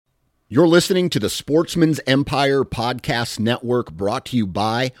You're listening to the Sportsman's Empire Podcast Network, brought to you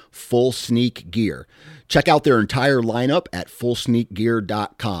by Full Sneak Gear. Check out their entire lineup at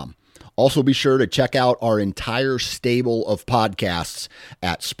fullsneakgear.com. Also be sure to check out our entire stable of podcasts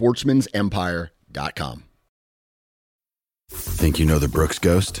at sportsmansempire.com. Think you know the Brooks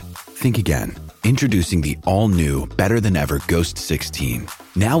Ghost? Think again. Introducing the all-new, better-than-ever Ghost 16.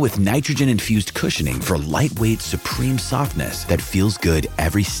 Now with nitrogen-infused cushioning for lightweight, supreme softness that feels good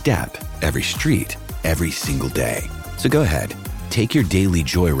every step, every street, every single day. So go ahead, take your daily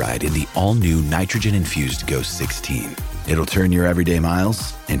joyride in the all-new nitrogen-infused Ghost 16. It'll turn your everyday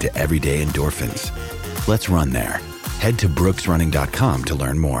miles into everyday endorphins. Let's run there. Head to brooksrunning.com to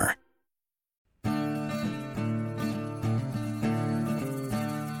learn more.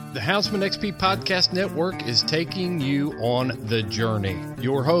 The Houndsman XP Podcast Network is taking you on the journey.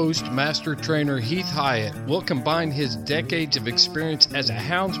 Your host, Master Trainer Heath Hyatt, will combine his decades of experience as a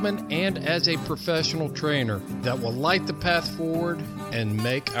houndsman and as a professional trainer that will light the path forward and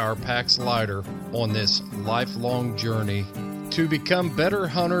make our packs lighter on this lifelong journey to become better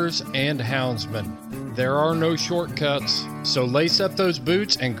hunters and houndsmen. There are no shortcuts, so lace up those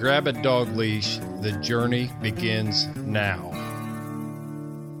boots and grab a dog leash. The journey begins now.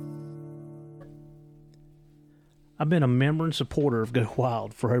 I've been a member and supporter of Go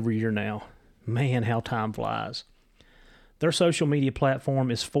Wild for over a year now. Man, how time flies. Their social media platform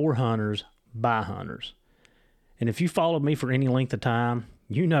is for hunters, by hunters. And if you followed me for any length of time,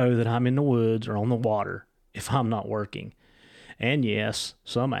 you know that I'm in the woods or on the water if I'm not working. And yes,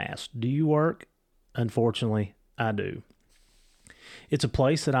 some ask, do you work? Unfortunately, I do. It's a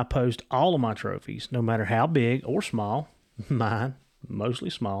place that I post all of my trophies, no matter how big or small. Mine, mostly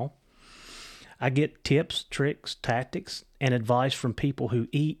small. I get tips, tricks, tactics, and advice from people who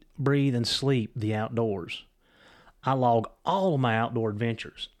eat, breathe, and sleep the outdoors. I log all of my outdoor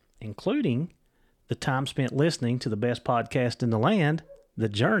adventures, including the time spent listening to the best podcast in the land, The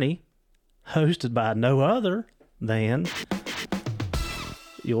Journey, hosted by no other than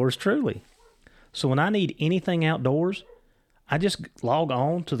yours truly. So when I need anything outdoors, I just log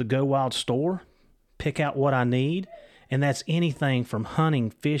on to the Go Wild store, pick out what I need, and that's anything from hunting,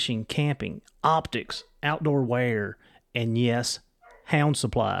 fishing, camping, optics, outdoor wear, and yes, hound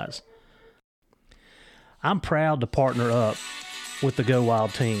supplies. I'm proud to partner up with the Go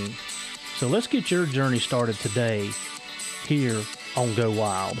Wild team. So let's get your journey started today here on Go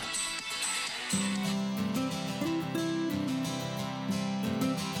Wild.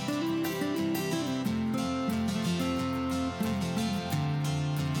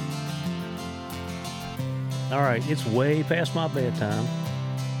 All right, it's way past my bedtime.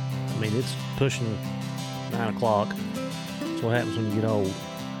 I mean, it's pushing 9 o'clock. That's what happens when you get old.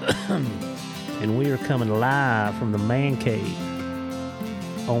 And we are coming live from the man cave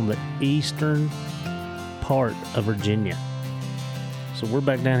on the eastern part of Virginia. So we're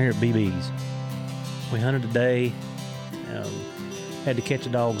back down here at BB's. We hunted today. Had to catch the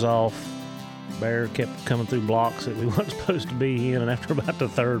dogs off. Bear kept coming through blocks that we weren't supposed to be in, and after about the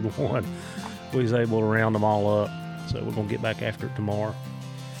third one, we was able to round them all up. So we're going to get back after it tomorrow.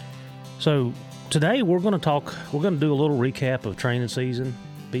 So today we're going to do a little recap of training season.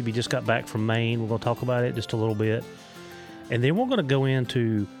 BB just got back from Maine. We're going to talk about it just a little bit. And then we're going to go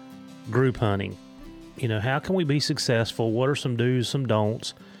into group hunting. You know, how can we be successful? What are some do's, some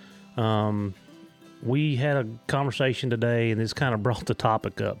don'ts? We had a conversation today and it's kind of brought the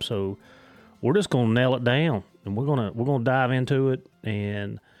topic up. So we're just going to nail it down and we're going to dive into it,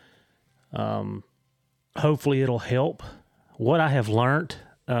 and hopefully it'll help. What I have learned,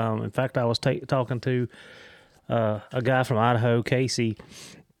 in fact, I was talking to a guy from Idaho, Casey,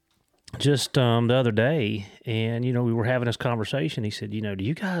 just the other day, and, you know, we were having this conversation. He said, you know, do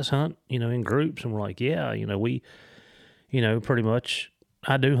you guys hunt, you know, in groups? And we're like, yeah, you know, we, you know, pretty much,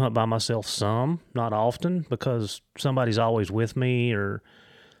 I do hunt by myself some, not often, because somebody's always with me or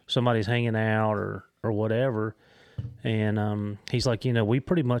somebody's hanging out or whatever. And he's like, you know, we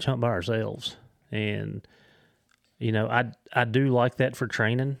pretty much hunt by ourselves. And, you know, I do like that for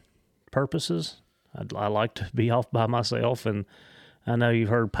training purposes. I like to be off by myself, and I know you've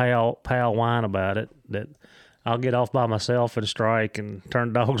heard Pal whine about it, that I'll get off by myself and strike and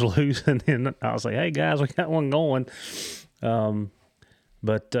turn dogs loose, and then I'll say, hey, guys, we got one going.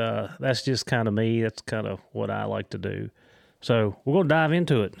 But that's just kind of me. That's kind of what I like to do. So we're going to dive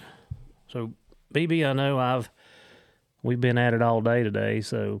into it. So, BB, I know we've been at it all day today,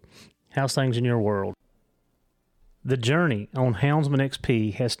 so how's things in your world? The Journey on Houndsman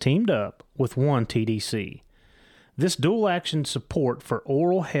XP has teamed up with One TDC. This dual-action support for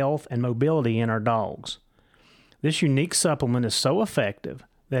oral health and mobility in our dogs. This unique supplement is so effective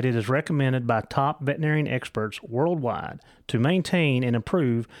that it is recommended by top veterinarian experts worldwide to maintain and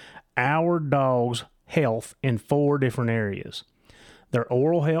improve our dog's health in 4 different areas: their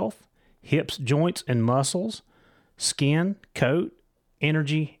oral health, hips, joints, and muscles, skin, coat,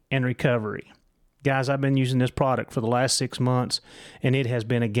 energy, and recovery. Guys, I've been using this product for the last 6 months, and it has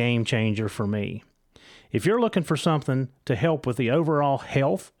been a game changer for me. If you're looking for something to help with the overall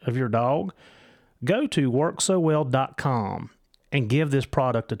health of your dog, go to worksowell.com and give this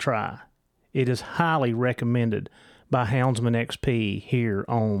product a try. It is highly recommended by Houndsman XP here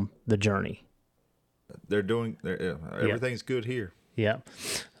on the journey. Everything's good here. Yeah.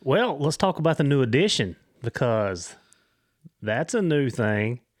 Well, let's talk about the new edition, because that's a new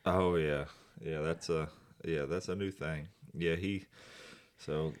thing. Oh yeah. That's a new thing. Yeah,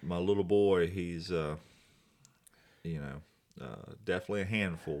 so my little boy, he's definitely a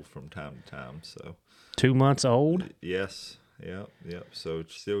handful from time to time. So 2 months old. Yes. Yep. So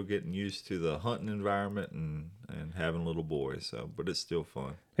still getting used to the hunting environment and having a little boy. So, but it's still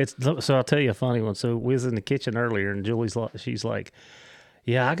fun. So I'll tell you a funny one. So we was in the kitchen earlier, and she's like,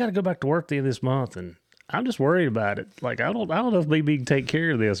 "Yeah, I got to go back to work the end of this month, and I'm just worried about it. Like, I don't know if BB can take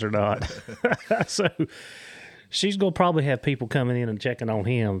care of this or not." So she's gonna probably have people coming in and checking on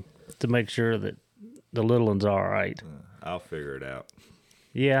him to make sure that the little one's all right. I'll figure it out.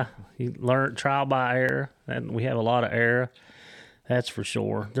 Yeah, you learn trial by error, and we have a lot of error. That's for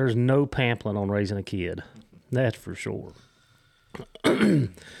sure. There's no pamphlet on raising a kid. That's for sure.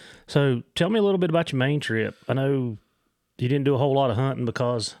 So tell me a little bit about your Maine trip. I know you didn't do a whole lot of hunting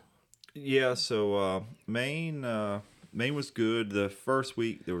because... Yeah, so Maine was good. The first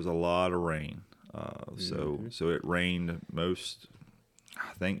week there was a lot of rain. So it rained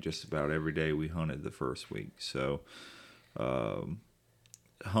I think just about every day we hunted the first week. So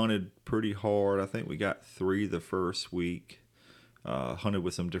hunted pretty hard. I think we got 3 the first week. Hunted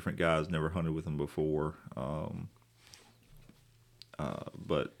with some different guys, never hunted with them before.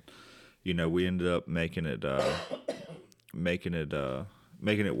 But we ended up making it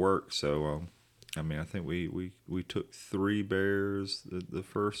work. So I think we took 3 bears the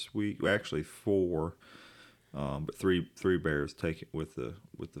first week. Well, actually 4, but three bears take it with the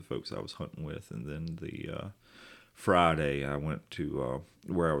folks I was hunting with, and then the Friday I went to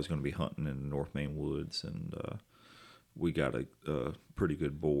where I was going to be hunting in the North Maine woods, and we got a pretty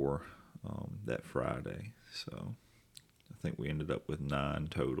good boar that Friday. So I think we ended up with 9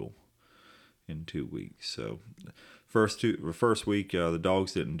 total in 2 weeks. So the first week the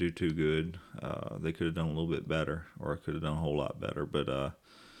dogs didn't do too good. They could have done a little bit better, or I could have done a whole lot better. But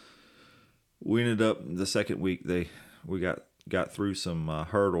we ended up the second week we got through some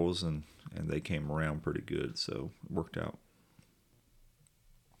hurdles, and they came around pretty good. So it worked out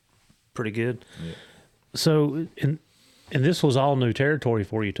pretty good. Yeah. So and this was all new territory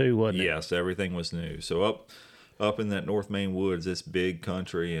for you too, wasn't it? Yes, everything was new. So up in that North Maine woods, it's big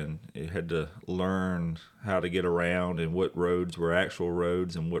country, and you had to learn how to get around and what roads were actual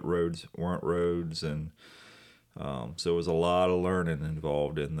roads and what roads weren't roads, and so it was a lot of learning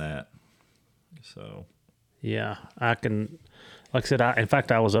involved in that. So yeah, I can. Like I said, in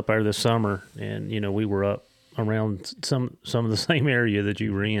fact, I was up there this summer, and we were up around some of the same area that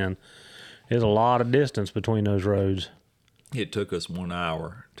you were in. There's a lot of distance between those roads. It took us 1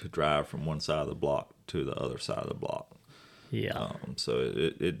 hour to drive from one side of the block to the other side of the block. Yeah. So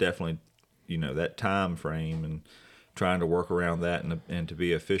it definitely, that time frame and trying to work around that and to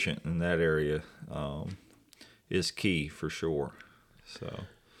be efficient in that area is key for sure. So.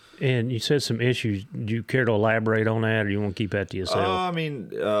 And you said some issues. Do you care to elaborate on that, or you want to keep that to yourself? I mean,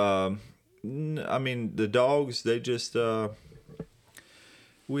 the dogs, they just,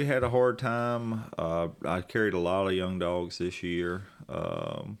 we had a hard time. I carried a lot of young dogs this year.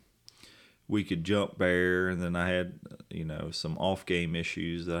 We could jump bear, and then I had, some off-game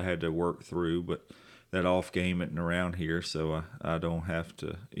issues that I had to work through, but that off-game isn't around here, so I don't have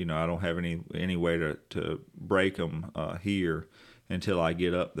to, I don't have any way to break them here until I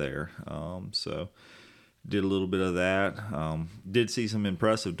get up there. So did a little bit of that. Did see some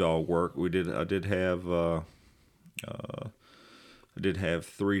impressive dog work. I did have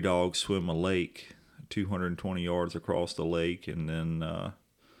 3 dogs swim a lake 220 yards across the lake, and then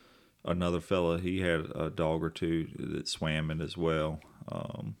another fella, he had a dog or 2 that swam it as well.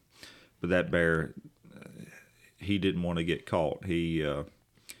 But that bear, he didn't want to get caught. He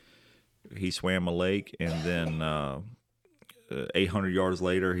swam a lake, and then 800 yards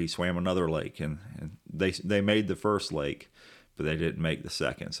later, he swam another lake, and they made the first lake, but they didn't make the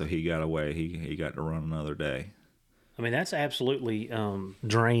second. So he got away. He got to run another day. I mean, that's absolutely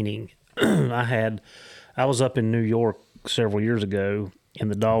draining. I was up in New York several years ago, and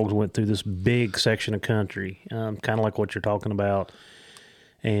the dogs went through this big section of country, kind of like what you're talking about.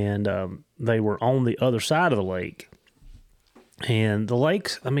 And they were on the other side of the lake. And the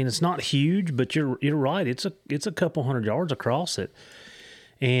lakes, I mean, it's not huge, but you're right. It's a couple 100 yards across it.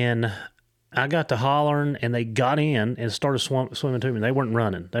 And I got to hollering, and they got in and started swimming to me. They weren't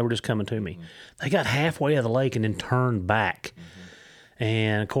running. They were just coming to me. They got halfway of the lake and then turned back.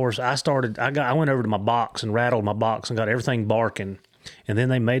 And, of course, I went over to my box and rattled my box and got everything barking. And then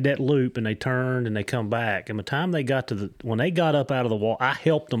they made that loop, and they turned, and they come back. And by the time they got when they got up out of the wall, I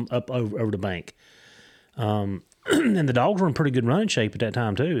helped them up over the bank. And the dogs were in pretty good running shape at that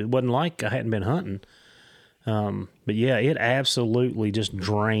time, too. It wasn't like I hadn't been hunting. But, yeah, it absolutely just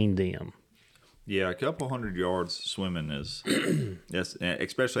drained them. Yeah, a couple 100 yards swimming is, that's,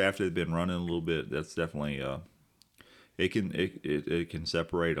 especially after they've been running a little bit, that's definitely, it can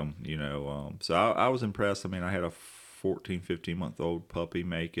separate them, you know. So I was impressed. I mean, I had a 14, 15-month-old puppy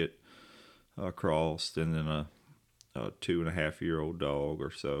make it across, and then a 2.5-year-old dog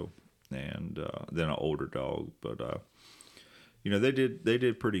or so, and then an older dog. But you know, they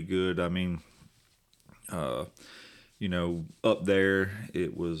did pretty good. I mean, you know, up there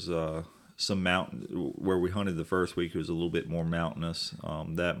it was some mountain where we hunted the first week. It was a little bit more mountainous.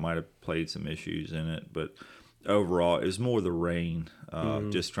 That might have played some issues in it, but overall it was more the rain,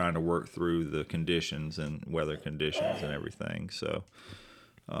 just trying to work through the conditions and weather conditions and everything. So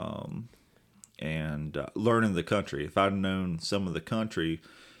learning the country. If I'd known some of the country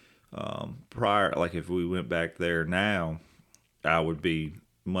prior, like if we went back there now, I would be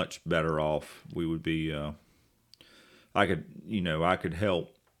much better off. We would be I could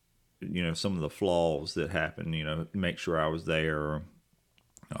help, you know, some of the flaws that happen, you know, make sure I was there, or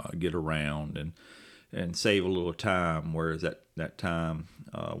get around and save a little time. Whereas that time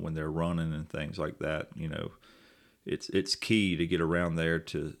when they're running and things like that, you know, it's key to get around there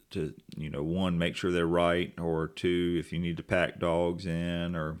to you know, one, make sure they're right, or two, if you need to pack dogs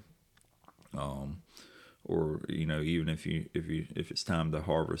in, or you know, even if it's time to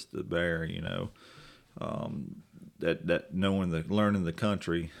harvest the bear, you know, that learning the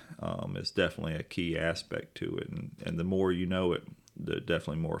country is definitely a key aspect to it, and the more you know it, the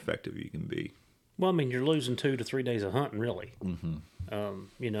definitely more effective you can be. Well, I mean, you're losing 2 to 3 days of hunting, really. Mm-hmm.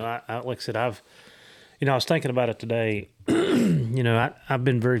 You know, I like I said, I was thinking about it today. You know, I've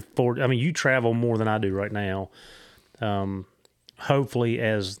been very fortunate. I mean, you travel more than I do right now. Hopefully,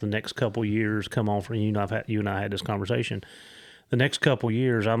 as the next couple years come on, for you and I had this conversation. The next couple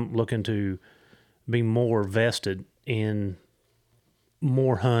years, I'm looking to be more vested in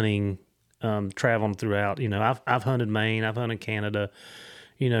more hunting, traveling throughout. You know, I've hunted Maine, I've hunted Canada,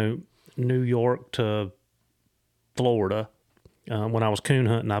 you know, New York to Florida. When I was coon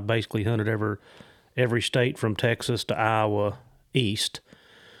hunting, I basically hunted every state from Texas to Iowa east.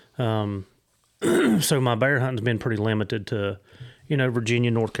 So my bear hunting's been pretty limited to, you know,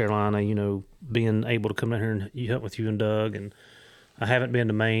 Virginia, North Carolina, you know, being able to come down here and hunt with you and Doug. And I haven't been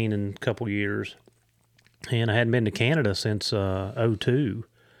to Maine in a couple years. And I hadn't been to Canada since 2002.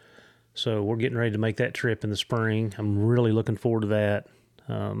 So we're getting ready to make that trip in the spring. I'm really looking forward to that.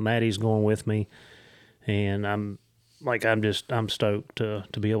 Maddie's going with me, and I'm stoked to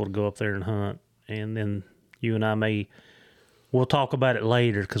be able to go up there and hunt. And then you and I we'll talk about it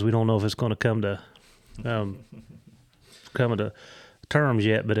later, because we don't know if it's going to come to terms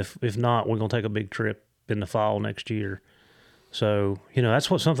yet. But if not, we're going to take a big trip in the fall next year. So, you know, that's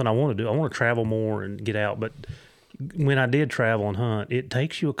something I want to do. I want to travel more and get out. But when I did travel and hunt, it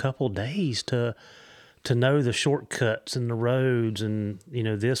takes you a couple of days to know the shortcuts and the roads and, you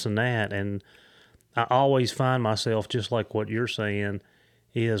know, this and that. And I always find myself, just like what you're saying,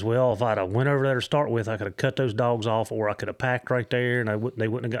 is, well, if I'd have went over there to start with, I could have cut those dogs off, or I could have packed right there, and they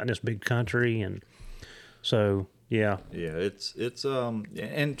wouldn't have gotten this big country. And so, yeah. Yeah, it's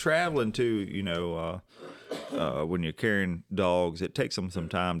and traveling too, you know, when you're carrying dogs, it takes them some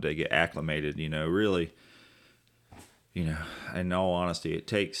time to get acclimated, you know, really. You know, in all honesty, it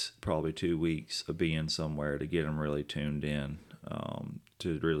takes probably 2 weeks of being somewhere to get them really tuned in,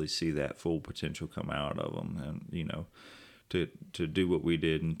 to really see that full potential come out of them. And, you know, to do what we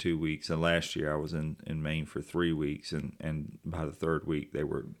did in 2 weeks. And last year I was in Maine for 3 weeks, and by the third week they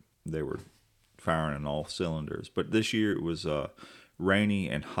were firing on all cylinders. But this year it was rainy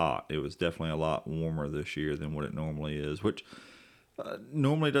and hot. It was definitely a lot warmer this year than what it normally is, which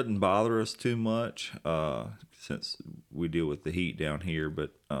normally doesn't bother us too much, since we deal with the heat down here.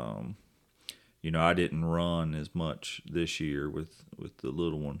 But you know, I didn't run as much this year with the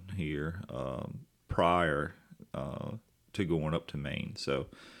little one here prior to going up to Maine. So,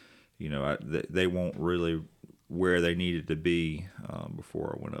 you know, they won't really where they needed to be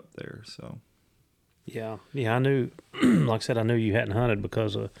before I went up there. So. Yeah, I knew, like I said, I knew you hadn't hunted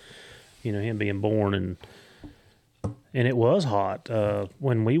because of, him being born, and it was hot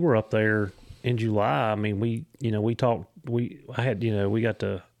when we were up there in July. I mean, we talked. We got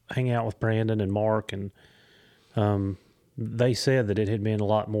to hang out with Brandon and Mark, and they said that it had been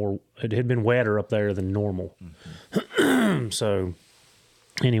it had been wetter up there than normal. Mm-hmm. So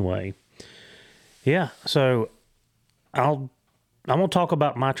anyway, yeah. So I'm going to talk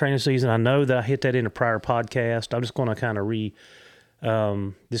about my training season. I know that I hit that in a prior podcast. I'm just going to kind of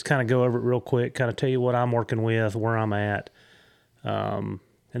just kind of go over it real quick, kind of tell you what I'm working with, where I'm at. And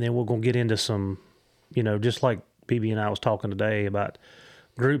then we're going to get into some, just like BB and I was talking today about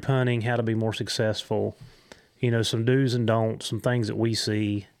group hunting, how to be more successful, some do's and don'ts, some things that we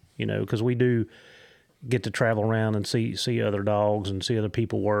see, because we do get to travel around and see other dogs and see other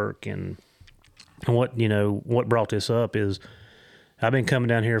people work. And what brought this up is, I've been coming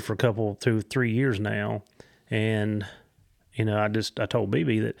down here for 3 years now, and I told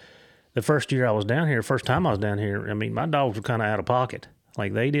BB that the first time I was down here, I mean, my dogs were kind of out of pocket.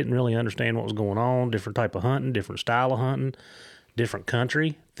 Like, they didn't really understand what was going on, different type of hunting, different style of hunting, different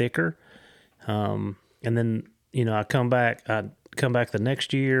country, thicker. And then, I come back the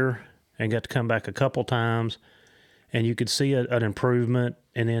next year and got to come back a couple times, and you could see an improvement.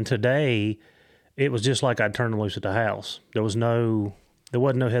 And then today, it was just like I'd turned them loose at the house. There wasn't no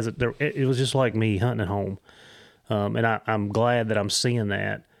hesitation. It was just like me hunting at home. And I'm glad that I'm seeing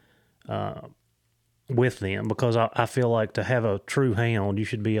that with them, because I feel like to have a true hound, you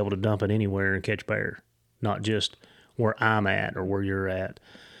should be able to dump it anywhere and catch bear, not just where I'm at or where you're at.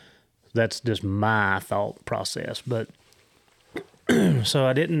 That's just my thought process. But so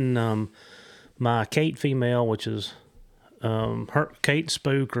I didn't, my Kate female, which is Kate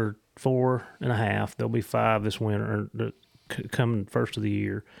Spook, are 4.5. There'll be 5 this winter, or coming first of the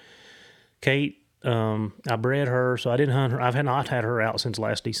year. Kate, I bred her, so I didn't hunt her. I've not had her out since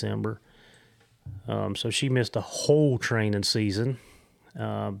last December. So she missed a whole training season.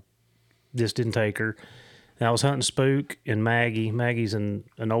 Just didn't take her. And I was hunting Spook and Maggie. Maggie's an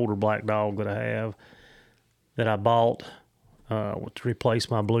older black dog that I have, that I bought to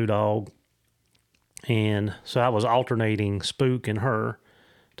replace my blue dog. And so I was alternating Spook and her.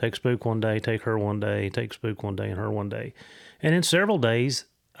 Take Spook one day, take her one day, take Spook one day, and her one day. And in several days,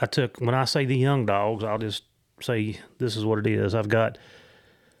 when I say the young dogs, I'll just say this is what it is. I've got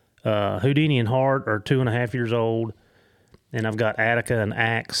Houdini and Hart are 2.5 years old, and I've got Attica and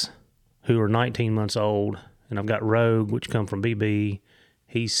Axe, who are 19 months old, and I've got Rogue, which come from BB.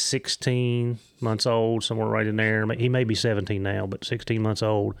 He's 16 months old, somewhere right in there. He may be 17 now, but 16 months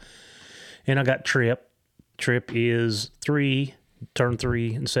old. And I got Trip. Trip is turned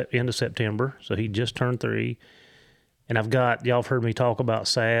 3 in end of September, so he just turned 3. And y'all have heard me talk about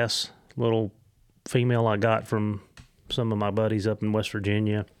Sass, little female I got from some of my buddies up in West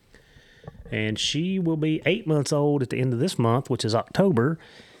Virginia. And she will be 8 months old at the end of this month, which is October.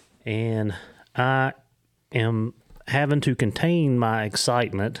 And I am having to contain my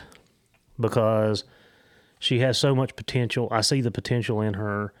excitement because she has so much potential. I see the potential in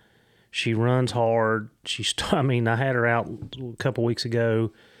her. She runs hard. I had her out a couple weeks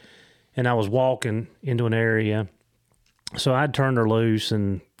ago, and I was walking into an area. So I'd turned her loose,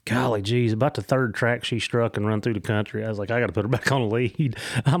 and golly geez, about the third track she struck and run through the country. I was like, I got to put her back on the lead.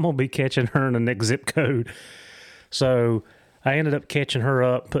 I'm going to be catching her in the next zip code. So I ended up catching her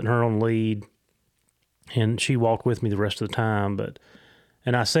up, putting her on lead, and she walked with me the rest of the time.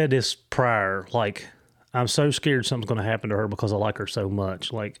 And I said this prior, like, I'm so scared something's going to happen to her because I like her so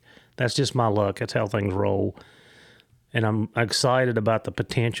much. Like, that's just my luck. That's how things roll. And I'm excited about the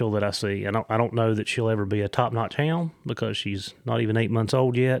potential that I see. I don't know that she'll ever be a top-notch hound because she's not even 8 months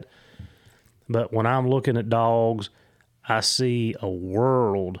old yet. But when I'm looking at dogs, I see a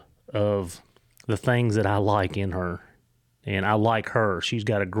world of the things that I like in her. And I like her. She's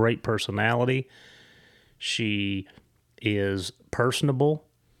got a great personality. She is personable.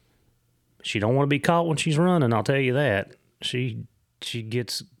 She don't want to be caught when she's running, I'll tell you that. She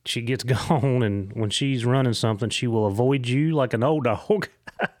gets gone, and when she's running something, she will avoid you like an old dog.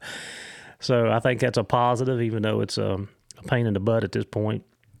 So I think that's a positive, even though it's a pain in the butt at this point.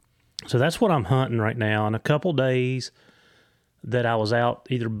 So that's what I'm hunting right now. In a couple days that I was out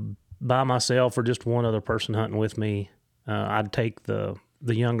either by myself or just one other person hunting with me, I'd take the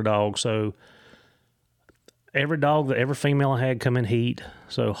younger dog. So every female I had come in heat.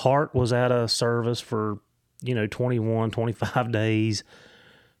 So Hart was out of service for 21, 25 days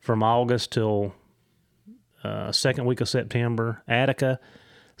from August till second week of September. Attica,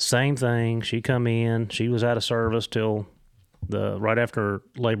 Same thing. She come in. She was out of service till right after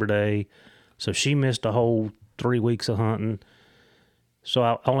Labor Day, so she missed a whole 3 weeks of hunting. So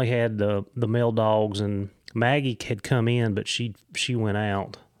I only had the male dogs, and Maggie had come in, but she went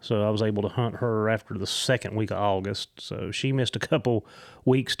out. So I was able to hunt her after the second week of August. So she missed a couple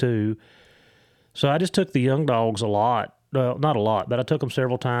weeks too. So I just took the young dogs a lot. Well, not a lot, but I took them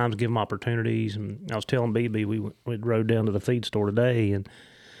several times, give them opportunities. And I was telling BB we rode down to the feed store today, and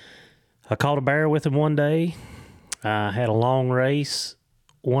I caught a bear with him one day. I had a long race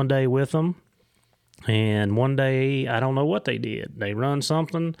one day with them. And one day, I don't know what they did. They run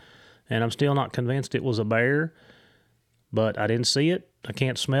something, and I'm still not convinced it was a bear. But I didn't see it. I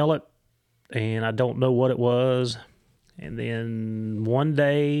can't smell it. And I don't know what it was. And then one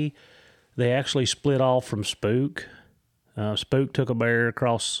day, they actually split off from Spook. Spook took a bear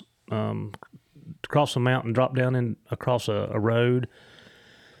across the mountain, dropped down across a road.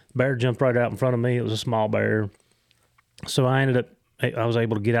 Bear jumped right out in front of me. It was a small bear. So I was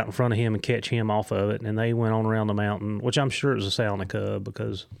able to get out in front of him and catch him off of it, and they went on around the mountain, which I'm sure it was a sow and a cub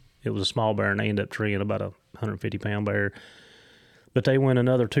because it was a small bear, and they ended up treeing about a 150-pound bear. But they went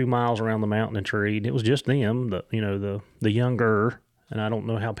another 2 miles around the mountain and treed. It was just them, the younger, and I don't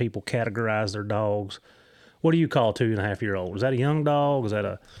know how people categorize their dogs. What do you call a 2.5-year-old? Is that a young dog? Is that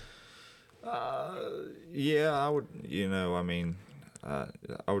a... Yeah, I would,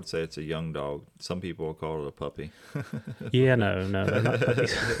 I would say it's a young dog. Some people will call it a puppy. Yeah, no, they're not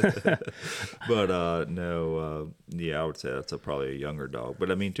puppies. But yeah, I would say that's probably a younger dog.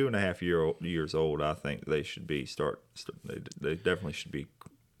 But I mean, 2.5 years old, I think they should be they definitely should be.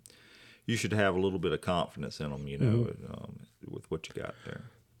 You should have a little bit of confidence in them, with what you got there.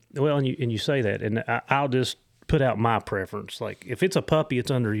 Well, and you say that, and I'll just put out my preference. Like if it's a puppy,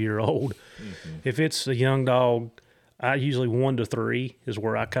 it's under a year old. Mm-hmm. If it's a young dog, I usually 1 to 3 is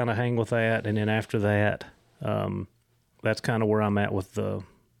where I kind of hang with that, and then after that, that's kind of where I'm at with the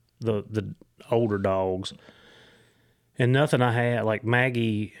older dogs. And nothing I had, like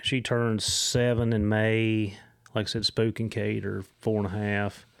Maggie, she turns 7 in May. Like I said, Spook and Kate are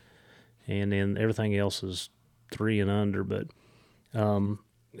 4.5, and then everything else is 3 and under. But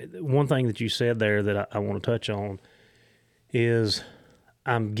one thing that you said there that I want to touch on is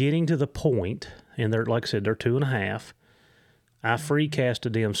I'm getting to the point, and they're, like I said, they're 2.5. I free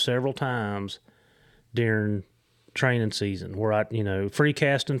casted them several times during training season where I, free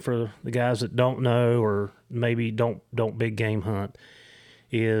casting for the guys that don't know or maybe don't big game hunt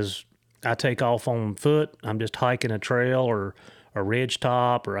is I take off on foot. I'm just hiking a trail or a ridge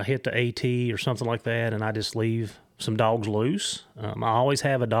top, or I hit the AT or something like that, and I just leave some dogs loose. I always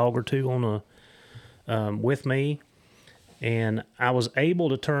have a dog or two on with me. And I was able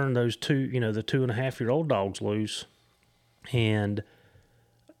to turn those two, the 2.5-year-old dogs loose. And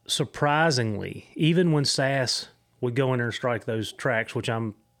surprisingly, even when Sass would go in there and strike those tracks, which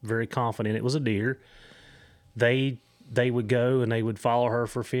I'm very confident it was a deer, they would go and they would follow her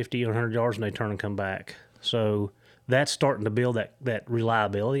for 50 or 100 yards and they turn and come back. So that's starting to build that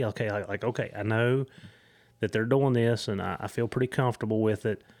reliability. Okay, okay, I know that they're doing this and I feel pretty comfortable with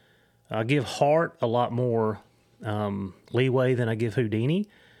it. I give Hart a lot more leeway than I give Houdini.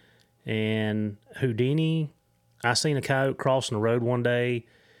 And Houdini, I seen a coyote crossing the road one day,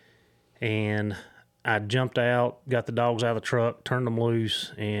 and I jumped out, got the dogs out of the truck, turned them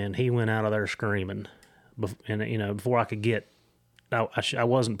loose, and he went out of there screaming. And before I could get, I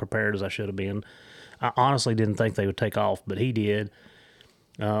wasn't prepared as I should have been. I honestly didn't think they would take off, but he did.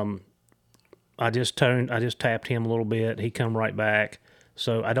 I just tapped him a little bit. He come right back.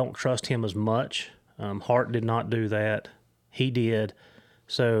 So I don't trust him as much. Hart did not do that. He did.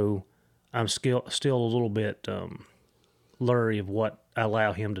 So I'm still a little bit leery of what I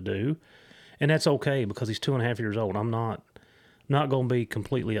allow him to do. And that's okay because he's 2.5 years old. I'm not going to be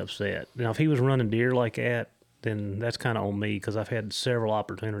completely upset. Now, if he was running deer like that, then that's kind of on me because I've had several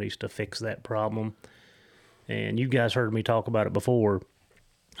opportunities to fix that problem. And you guys heard me talk about it before.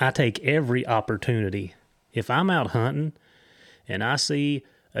 I take every opportunity. If I'm out hunting and I see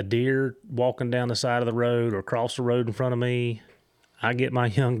a deer walking down the side of the road or across the road in front of me, I get my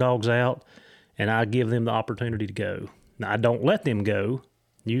young dogs out and I give them the opportunity to go. Now, I don't let them go.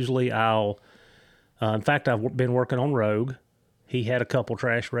 Usually in fact, I've been working on Rogue. He had a couple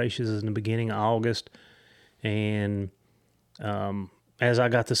trash races in the beginning of August. And as I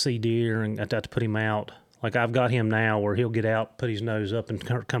got to see deer and I got to put him out, like I've got him now where he'll get out, put his nose up,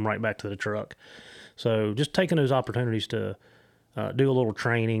 and come right back to the truck. So just taking those opportunities to do a little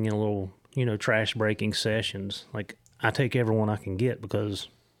training and a little, trash breaking sessions. Like I take everyone I can get because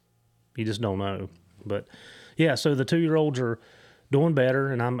you just don't know. But yeah, so the 2-year-olds are doing better,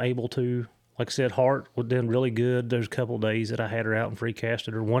 and I'm able to, like I said, Hart was doing really good. There's a couple of days that I had her out and free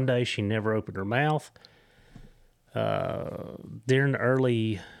casted her. One day she never opened her mouth. During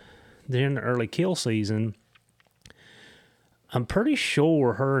the early kill season, I'm pretty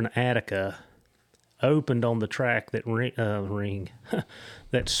sure her and Attica opened on the track that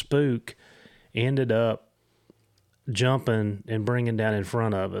that Spook ended up jumping and bringing down in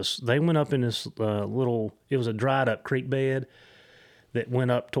front of us. They went up in this it was a dried up creek bed that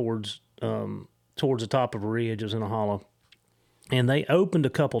went up towards the top of a ridge. It was in a hollow, and they opened a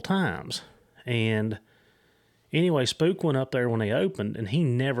couple times. And anyway, Spook went up there when they opened, and he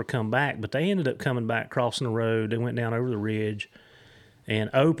never come back. But they ended up coming back, crossing the road. They went down over the ridge and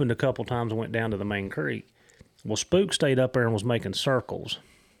opened a couple times and went down to the main creek. Well, Spook stayed up there and was making circles.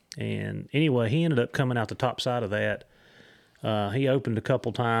 And anyway, he ended up coming out the top side of that. He opened a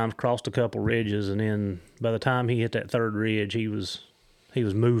couple times, crossed a couple ridges, and then by the time he hit that third ridge, he was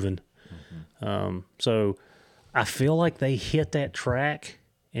moving. Mm-hmm. So I feel like they hit that track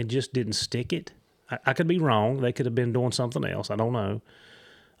and just didn't stick it. I could be wrong. They could have been doing something else. I don't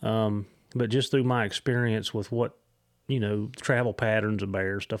know. But just through my experience with what, travel patterns of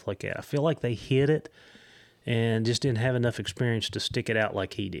bears, stuff like that, I feel like they hit it and just didn't have enough experience to stick it out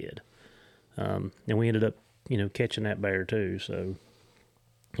like he did. And we ended up, catching that bear too. So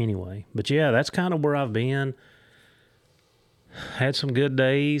anyway, but yeah, that's kind of where I've been. Had some good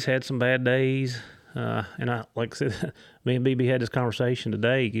days, had some bad days. And I, like I said, me and BB had this conversation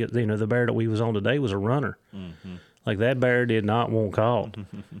today. The bear that we was on today was a runner. Mm-hmm. Like that bear did not want caught.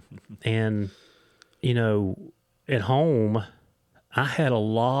 And, at home, I had a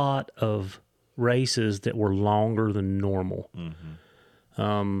lot of races that were longer than normal.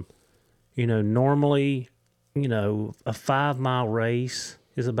 Mm-hmm. Normally, a 5 mile race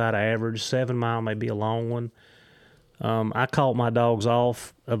is about average. 7 mile may be a long one. I caught my dogs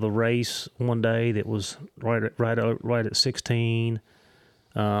off of a race one day that was right at 16.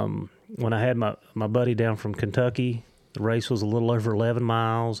 When I had my buddy down from Kentucky, the race was a little over 11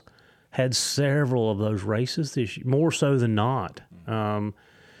 miles. Had several of those races this year, more so than not. I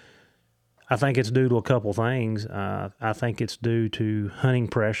think it's due to a couple things. I think it's due to hunting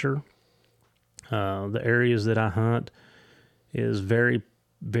pressure. The areas that I hunt is very,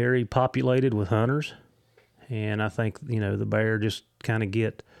 very populated with hunters. And I think, the bear just kind of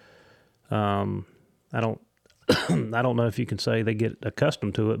get, I don't know if you can say they get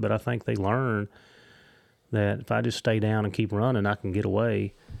accustomed to it, but I think they learn that if I just stay down and keep running, I can get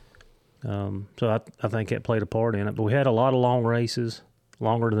away. So I think that played a part in it. But we had a lot of long races,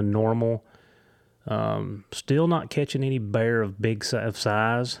 longer than normal. Still not catching any bear of big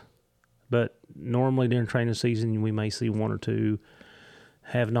size, but normally during training season we may see one or two.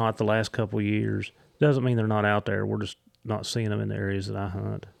 Have not the last couple of years. Doesn't mean they're not out there. We're just not seeing them in the areas that I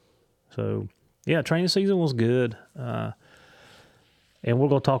hunt. So, yeah, training season was good. And we're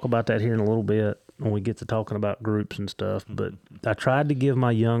going to talk about that here in a little bit when we get to talking about groups and stuff. But I tried to give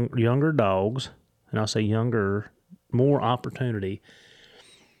my younger dogs, and I'll say younger, more opportunity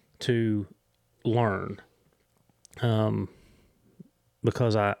to learn.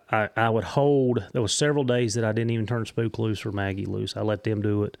 Because I would hold, there was several days that I didn't even turn Spook loose or Maggie loose. I let them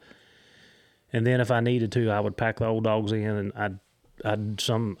do it. And then if I needed to, I would pack the old dogs in, and I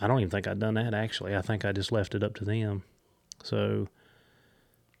don't even think I'd done that, actually. I think I just left it up to them. So,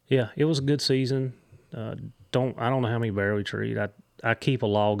 yeah, it was a good season. I don't know how many bear we treat. I keep a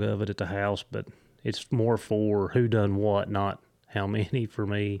log of it at the house, but it's more for who done what, not how many for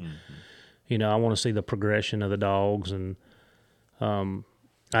me. Mm-hmm. I want to see the progression of the dogs, and I'm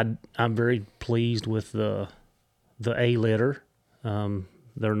very pleased with the A litter.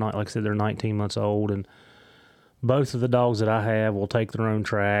 They're not, like I said, they're 19 months old, and both of the dogs that I have will take their own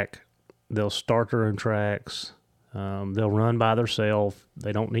track. They'll start their own tracks. They'll run by themselves.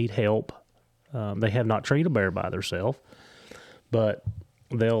 They don't need help. They have not treated a bear by themselves, but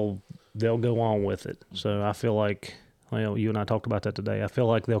they'll go on with it. So I feel like, you and I talked about that today. I feel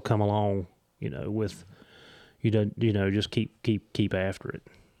like they'll come along, with just keep after it.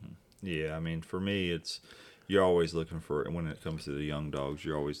 Yeah, I mean, for me, you're always looking for, when it comes to the young dogs,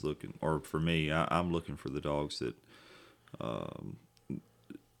 you're always looking, or for me, I'm looking for the dogs that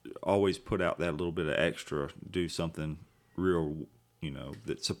always put out that little bit of extra, do something real,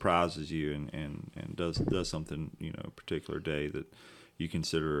 that surprises you and does something, a particular day that you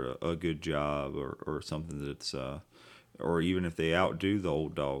consider a good job or something that's, or even if they outdo the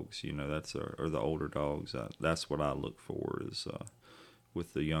old dogs, or the older dogs, that's what I look for is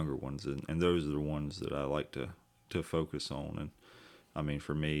with the younger ones, and those are the ones that I like to focus on. And I mean,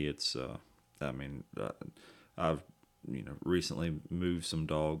 for me, it's I've recently moved some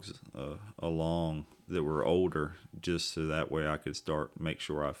dogs along that were older, just so that way I could make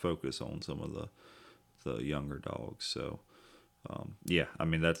sure I focus on some of the younger dogs. So yeah, I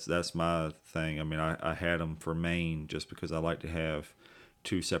mean that's my thing. I mean I had them for Maine just because I like to have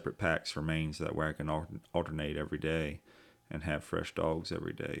 2 separate packs for Maine, so that way I can alternate every day and have fresh dogs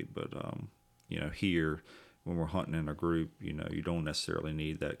every day. But here, when we're hunting in a group, you don't necessarily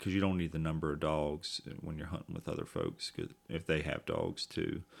need that, because you don't need the number of dogs when you're hunting with other folks, 'cause if they have dogs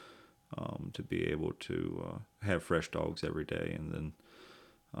too, to be able to have fresh dogs every day, and then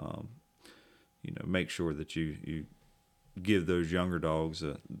make sure that you give those younger dogs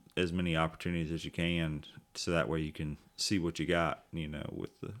as many opportunities as you can, so that way you can see what you got,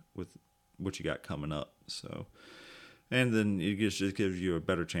 with what you got coming up. So. And then it just gives you a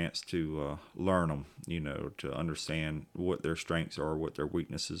better chance to learn them, to understand what their strengths are, what their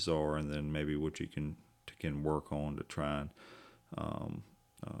weaknesses are, and then maybe what you can work on to try and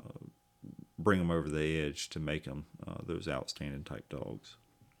bring them over the edge to make them those outstanding type dogs.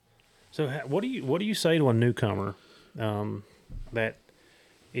 So what do you say to a newcomer that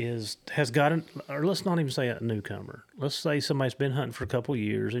has gotten, or let's not even say a newcomer. Let's say somebody's been hunting for a couple of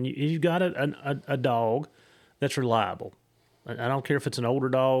years, and you've got a dog that's reliable. I don't care if it's an older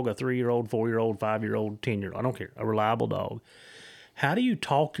dog, a 3-year-old, 4-year-old, 5-year-old, 10-year-old. I don't care. A reliable dog. How do you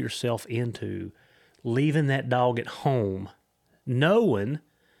talk yourself into leaving that dog at home, knowing,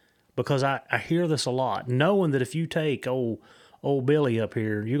 because I hear this a lot, knowing that if you take old Billy up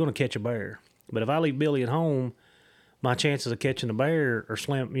here, you're going to catch a bear. But if I leave Billy at home, my chances of catching a bear are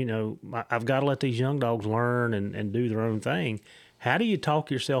slim. I've got to let these young dogs learn and do their own thing. How do you talk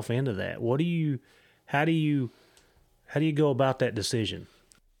yourself into that? How do you go about that decision?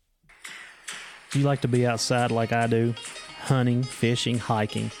 Do you like to be outside like I do? Hunting, fishing,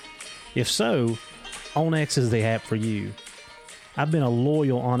 hiking? If so, onX is the app for you. I've been a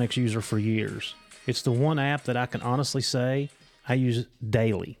loyal onX user for years. It's the one app that I can honestly say I use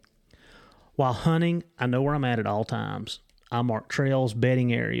daily. While hunting, I know where I'm at all times. I mark trails,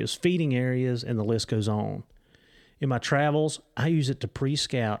 bedding areas, feeding areas, and the list goes on. In my travels, I use it to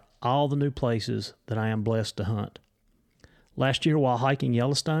pre-scout all the new places that I am blessed to hunt. Last year, while hiking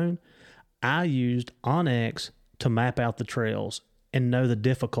Yellowstone, I used onX to map out the trails and know the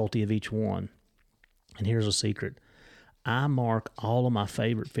difficulty of each one. And here's a secret. I mark all of my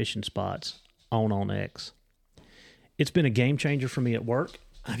favorite fishing spots on onX. It's been a game changer for me at work.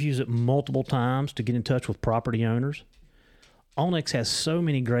 I've used it multiple times to get in touch with property owners. onX has so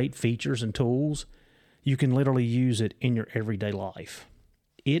many great features and tools, you can literally use it in your everyday life.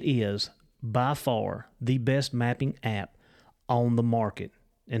 It is by far the best mapping app on the market.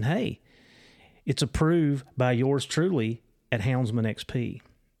 And hey, it's approved by yours truly at Houndsman XP.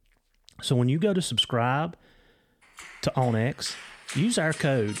 So when you go to subscribe to onX, use our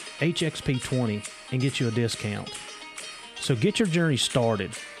code HXP20 and get you a discount. So get your journey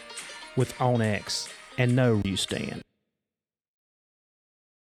started with onX and know where you stand.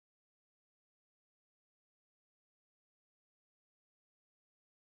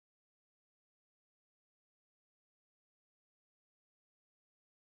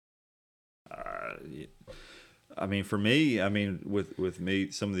 I mean, for me, with me,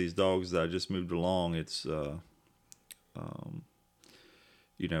 some of these dogs that I just moved along, it's,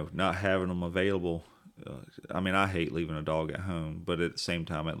 not having them available. I hate leaving a dog at home, but at the same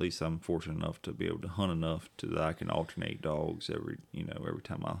time, at least I'm fortunate enough to be able to hunt enough that I can alternate dogs every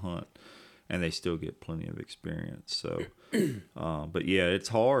time I hunt, and they still get plenty of experience. So, but yeah, it's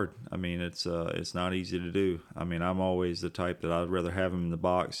hard. It's not easy to do. I'm always the type that I'd rather have them in the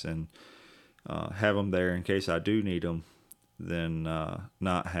box and have them there in case I do need them than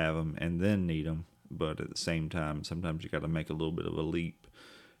not have them and then need them. But at the same time, sometimes you got to make a little bit of a leap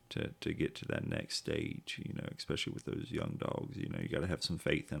to get to that next stage, especially with those young dogs. You got to have some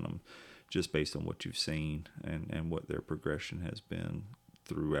faith in them just based on what you've seen and what their progression has been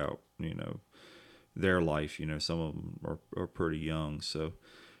throughout, their life. Some of them are pretty young. So,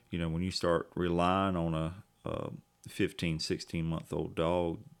 when you start relying on a 15, 16-month-old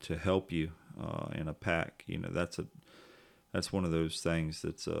dog to help you in a pack, that's one of those things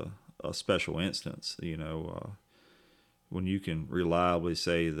that's a special instance. When you can reliably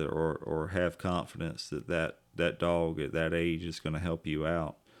say that or have confidence that dog at that age is going to help you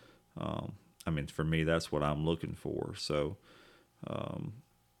out. For me, that's what I'm looking for. So, and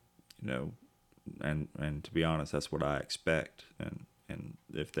to be honest, that's what I expect. And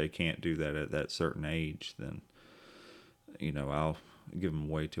if they can't do that at that certain age, then, I'll give them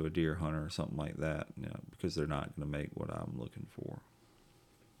away to a deer hunter or something like that, because they're not going to make what I'm looking for.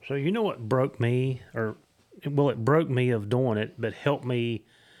 So you know what broke me, or it broke me of doing it, but helped me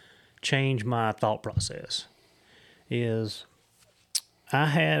change my thought process. Is I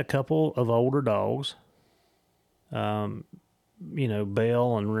had a couple of older dogs, Bell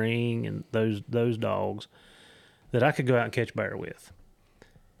and Ring and those dogs that I could go out and catch bear with.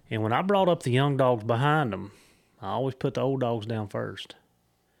 And when I brought up the young dogs behind them, I always put the old dogs down first.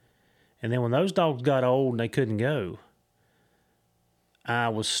 And then when those dogs got old and they couldn't go, I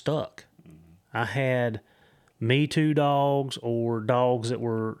was stuck. I had Me Too dogs or dogs that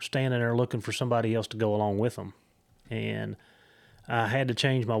were standing there looking for somebody else to go along with them. And I had to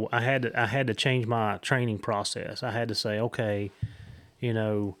change I had to change my training process. I had to say, okay,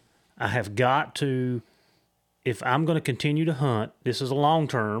 I have got to, if I'm going to continue to hunt, this is a long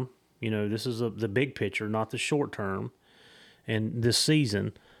term, this is the big picture, not the short term. And this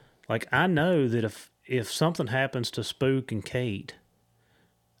season, like, I know that if something happens to Spook and Kate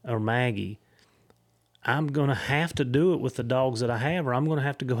or Maggie, I'm going to have to do it with the dogs that I have, or I'm going to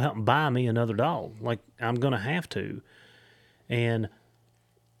have to go out and buy me another dog. Like, I'm going to have to. And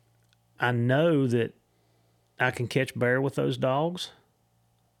I know that I can catch bear with those dogs,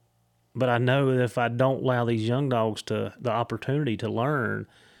 but I know that if I don't allow these young dogs the opportunity to learn,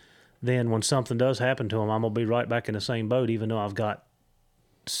 then when something does happen to them, I'm going to be right back in the same boat, even though I've got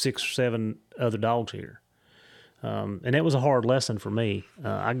 6 or 7 other dogs here. And it was a hard lesson for me.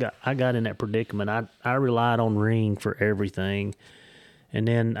 I got in that predicament. I relied on Ring for everything. And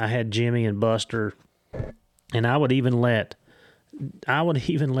then I had Jimmy and Buster, and I would even let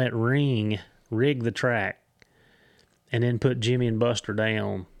Ring rig the track and then put Jimmy and Buster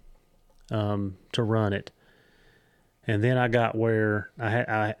down to run it. And then I got where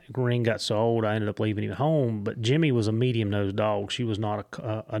Ring got so old, I ended up leaving him at home. But Jimmy was a medium-nosed dog. She was not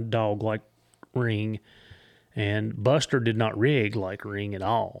a dog like Ring. And Buster did not rig like Ring at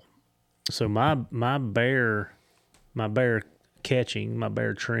all. So my bear catching, my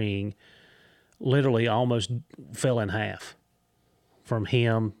bear treeing, literally almost fell in half from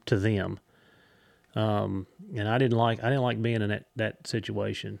him to them. And I didn't like being in that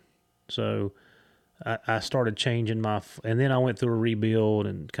situation. So I started changing and then I went through a rebuild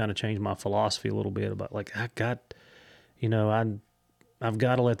and kind of changed my philosophy a little bit about, like, I've got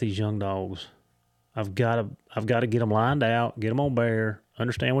to let these young dogs, I've got to get them lined out, get them on bear,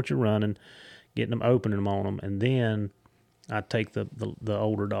 understand what you're running, getting them, opening them on them, and then I take the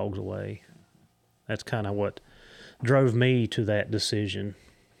older dogs away. That's kind of what drove me to that decision.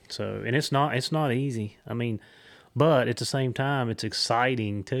 So, and it's not easy. I mean, but at the same time, it's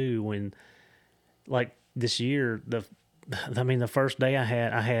exciting too when, like this year, the first day I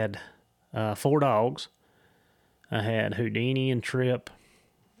had 4 dogs. I had Houdini and Trip,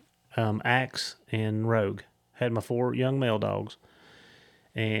 Axe and Rogue. Had my 4 young male dogs,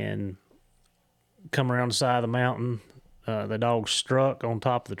 and come around the side of the mountain. The dogs struck on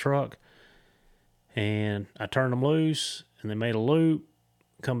top of the truck, and I turned them loose, and they made a loop,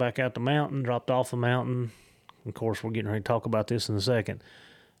 come back out the mountain, dropped off the mountain. Of course, we're getting ready to talk about this in a second.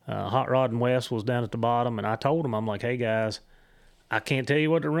 Hot Rod and West was down at the bottom, and I told them, I'm like, hey, guys, I can't tell you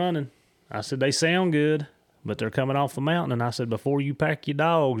what they're running. I said, they sound good, but they're coming off the mountain. And I said, before you pack your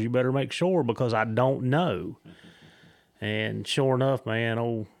dogs, you better make sure, because I don't know. And sure enough, man,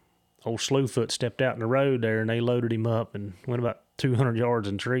 old Slewfoot stepped out in the road there, and they loaded him up and went about 200 yards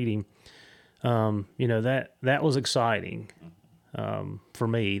and treated him. That was exciting for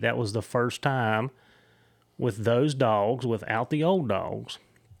me. That was the first time with those dogs, without the old dogs,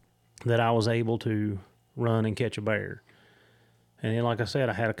 that I was able to run and catch a bear. And then, like I said,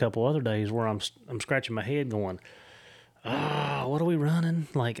 I had a couple other days where I'm scratching my head going, what are we running?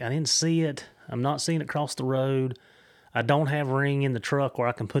 Like, I didn't see it. I'm not seeing it cross the road. I don't have Ring in the truck where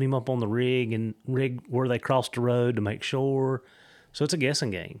I can put him up on the rig and rig where they cross the road to make sure. So it's a guessing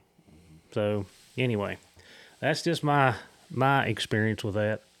game. So anyway, that's just my experience with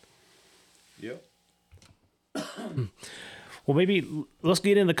that. Yep. Well, maybe let's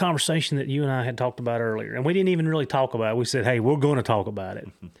get into the conversation that you and I had talked about earlier. And we didn't even really talk about it. We said, hey, we're going to talk about it.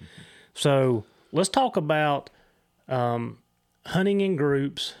 So let's talk about hunting in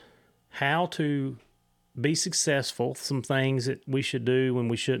groups, how to be successful, some things that we should do when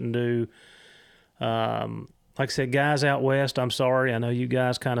we shouldn't do. Like I said, guys out west, I'm sorry. I know you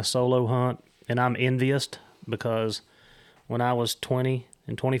guys kind of solo hunt, and I'm envious because when I was 20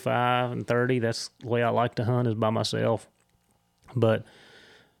 and 25 and 30, that's the way I like to hunt, is by myself. But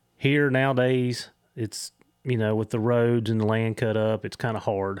here nowadays, it's, with the roads and the land cut up, it's kind of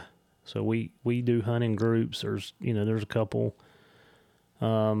hard. So we do hunt in groups. There's a couple.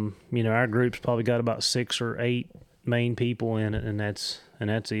 Our group's probably got about 6 or 8 main people in it, and that's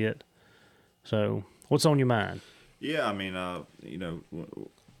it. So What's on your mind? Yeah, I mean,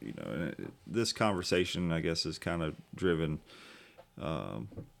 this conversation, I guess, is kind of driven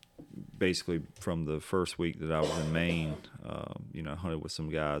basically from the first week that I was in Maine. Hunted with some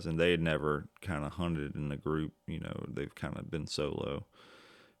guys, and they had never kind of hunted in a group. They've kind of been solo,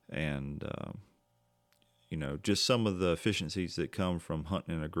 and just some of the efficiencies that come from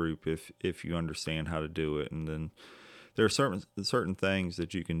hunting in a group if you understand how to do it. And then there are certain things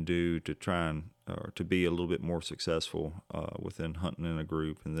that you can do to try and or to be a little bit more successful within hunting in a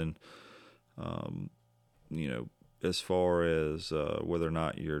group. And then as far as whether or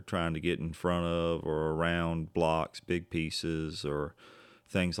not you're trying to get in front of or around blocks, big pieces, or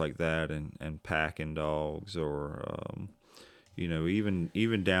things like that, and packing dogs, or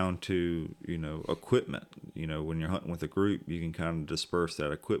even down to equipment. When you're hunting with a group, you can kind of disperse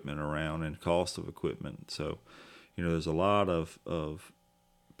that equipment around and cost of equipment. So there's a lot of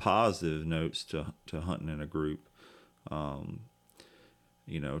positive notes to hunting in a group. To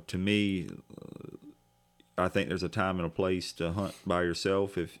me, I think there's a time and a place to hunt by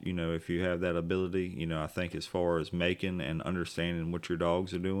yourself if you have that ability. I think as far as making and understanding what your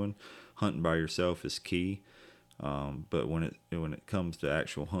dogs are doing, hunting by yourself is key. But when it comes to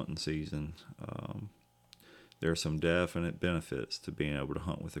actual hunting season, there are some definite benefits to being able to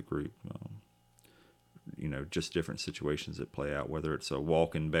hunt with a group. Just different situations that play out, whether it's a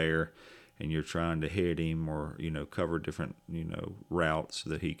walking bear and you're trying to hit him, or cover different routes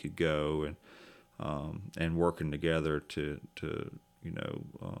that he could go, and working together to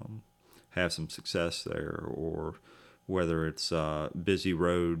have some success there, or whether it's busy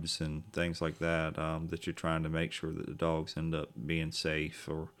roads and things like that, that you're trying to make sure that the dogs end up being safe,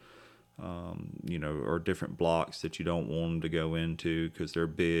 or or different blocks that you don't want them to go into because they're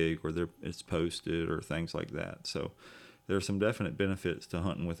big, or it's posted, or things like that. So there are some definite benefits to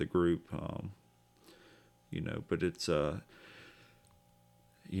hunting with a group, but it's I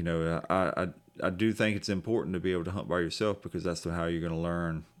do think it's important to be able to hunt by yourself, because that's how you're going to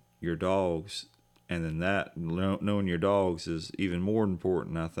learn your dogs. And then that knowing your dogs is even more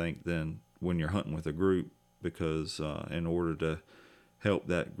important, I think, than when you're hunting with a group, because in order to help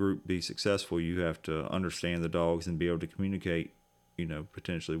that group be successful, you have to understand the dogs and be able to communicate,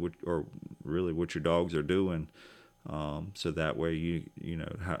 potentially what your dogs are doing, so that way you know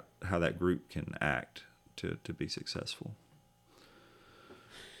how that group can act to be successful.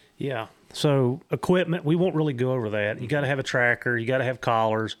 Yeah. So equipment, we won't really go over that. You got to have a tracker. You got to have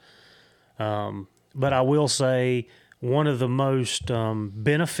collars. But I will say one of the most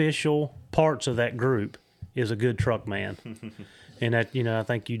beneficial parts of that group is a good truck man. And that, I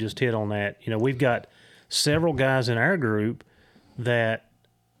think you just hit on that. We've got several guys in our group that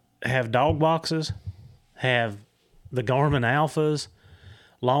have dog boxes, have the Garmin Alphas,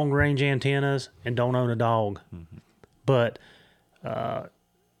 long range antennas, and don't own a dog. Mm-hmm. But,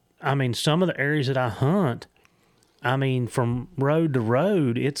 some of the areas that I hunt, from road to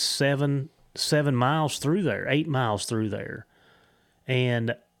road, it's 7 miles through there, 8 miles through there.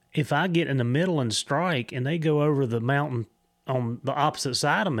 And if I get in the middle and strike and they go over the mountain on the opposite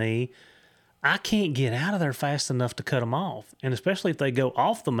side of me, I can't get out of there fast enough to cut them off. And especially if they go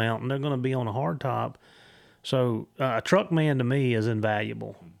off the mountain, they're going to be on a hard top. So a truck man to me is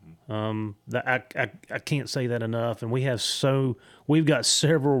invaluable. I can't say that enough. And we've got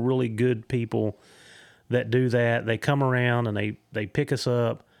several really good people that do that. They come around and they pick us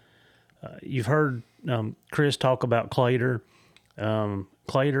up. You've heard Chris talk about Clater.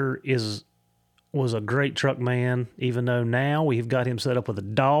 Clater was a great truck man, even though now we've got him set up with a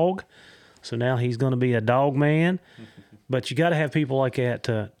dog. So now he's going to be a dog man. But you got to have people like that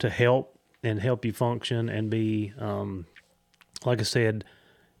to help you function and be, like I said,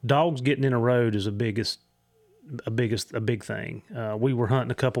 dogs getting in a road is a big thing. We were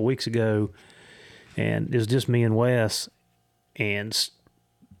hunting a couple weeks ago, and it was just me and Wes, and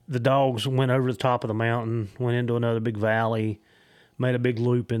the dogs went over the top of the mountain, went into another big valley, made a big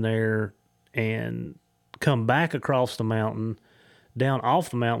loop in there, and come back across the mountain, down off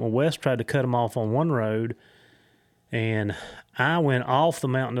the mountain. Well, Wes tried to cut them off on one road, and I went off the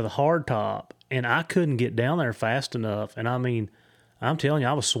mountain to the hard top, and I couldn't get down there fast enough. And I'm telling you,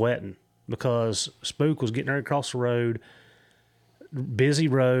 I was sweating because Spook was getting ready across the road, busy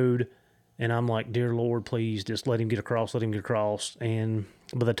road, and I'm like, dear Lord, please just let him get across. And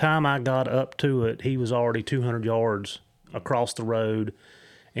by the time I got up to it, he was already 200 yards across the road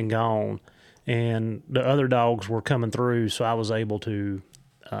and gone. And the other dogs were coming through, so I was able to,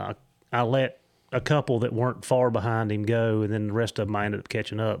 I let a couple that weren't far behind him go, and then the rest of them I ended up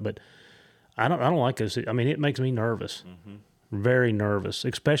catching up. But I don't like this. It makes me nervous. very nervous,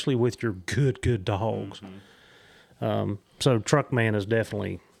 especially with your good dogs. So Truckman is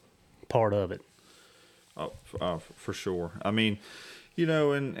definitely part of it. For sure. I mean,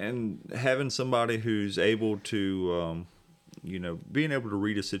 and having somebody who's able to, being able to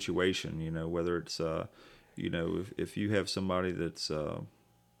read a situation, whether it's, if you have somebody that's,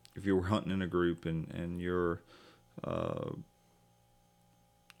 if you're hunting in a group and you're,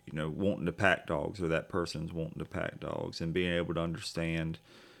 wanting to pack dogs, or that person's wanting to pack dogs, and being able to understand,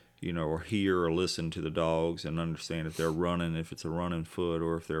 or hear or listen to the dogs and understand if they're running, if it's a running foot,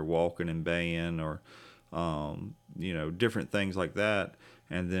 or if they're walking and baying, or, different things like that.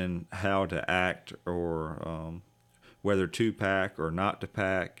 And then how to act, or whether to pack or not to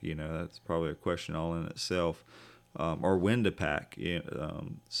pack, that's probably a question all in itself, or when to pack.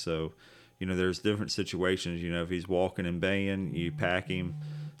 So, there's different situations. If he's walking and baying, you pack him.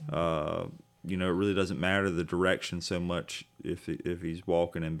 It really doesn't matter the direction so much if he's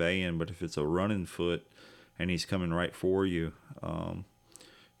walking and baying, but if it's a running foot and he's coming right for you,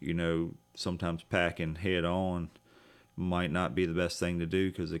 sometimes packing head on might not be the best thing to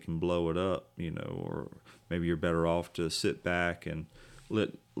do because it can blow it up, or maybe you're better off to sit back and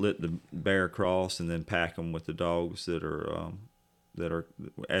let the bear cross and then pack them with the dogs that are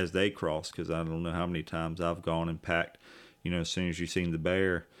as they cross. Because I don't know how many times I've gone and packed, as soon as you've seen the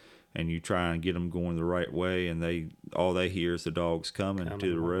bear and you try and get them going the right way, and all they hear is the dogs coming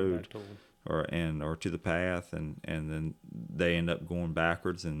to the road or to the path, and then they end up going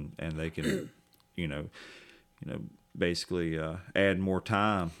backwards, and they can basically add more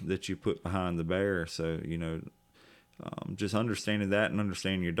time that you put behind the bear. So just understanding that and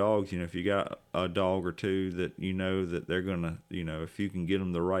understanding your dogs. If you got a dog or two that that they're gonna, if you can get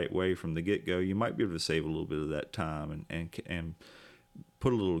them the right way from the get go, you might be able to save a little bit of that time and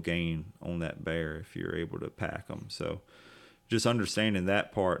put a little gain on that bear if you're able to pack them. So just understanding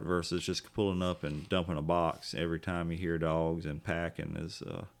that part versus just pulling up and dumping a box every time you hear dogs and packing is,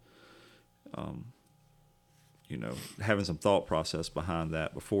 having some thought process behind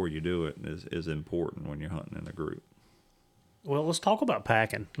that before you do it is important when you're hunting in a group. Well, let's talk about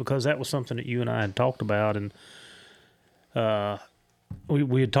packing, because that was something that you and I had talked about, and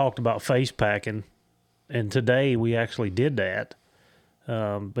we had talked about face packing, and today we actually did that.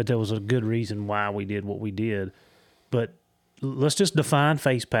 But there was a good reason why we did what we did. But let's just define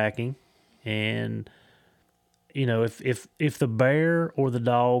face packing, and if the bear or the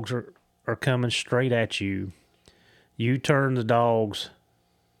dogs are coming straight at you, you turn the dogs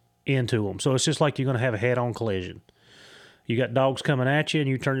into them. So it's just like you're going to have a head-on collision. You got dogs coming at you, and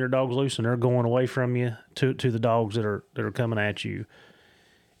you turn your dogs loose, and they're going away from you to the dogs that are coming at you.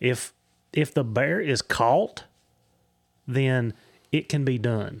 If the bear is caught, then it can be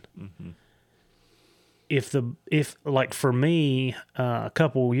done. Mm-hmm. If like for me, a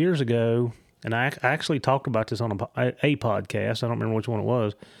couple years ago, and I actually talked about this on a podcast. I don't remember which one it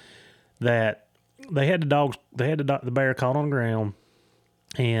was. That they had the bear caught on the ground,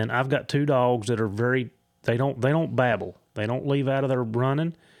 and I've got two dogs that are they don't babble. They don't leave out of their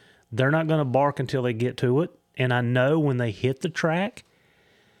running. They're not going to bark until they get to it. And I know when they hit the track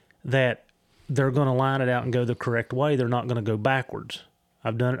that they're going to line it out and go the correct way. They're not going to go backwards.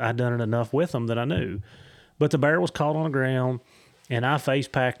 I've done it enough with them that I knew. But the bear was caught on the ground, and I face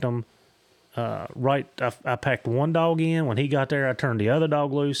packed them. I packed one dog in. When he got there, I turned the other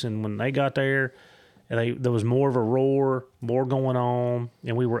dog loose, and when they got there, there was more of a roar, more going on,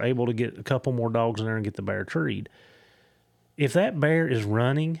 and we were able to get a couple more dogs in there and get the bear treed. If that bear is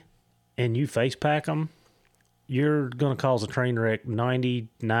running and you face pack them, you're going to cause a train wreck 99%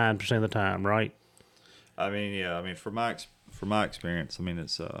 of the time, right? I mean, yeah. I mean, from my experience, I mean,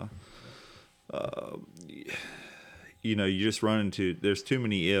 it's you just run into, there's too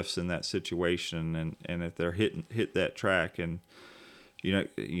many ifs in that situation, and if they're hit that track, and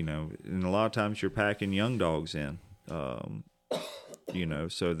and a lot of times you're packing young dogs in,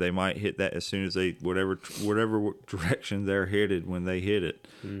 so they might hit that as soon as they whatever direction they're headed when they hit it.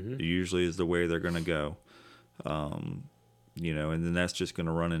 Mm-hmm. Usually is the way they're going to go. And then that's just going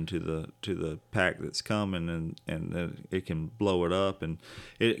to run into the pack that's coming, and it can blow it up. And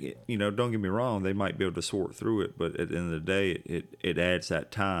it don't get me wrong, they might be able to sort through it, but at the end of the day, it adds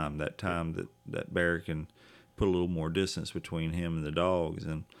that time that bear can put a little more distance between him and the dogs,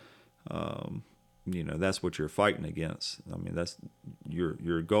 and that's what you're fighting against. I mean, that's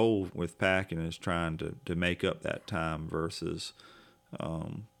your goal with packing is trying to make up that time versus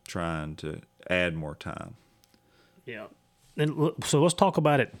trying to add more time. Yeah. And so let's talk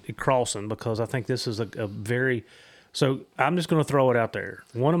about it crossing, because I think this is a very – so I'm just going to throw it out there.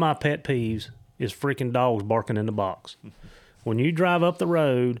 One of my pet peeves is freaking dogs barking in the box. When you drive up the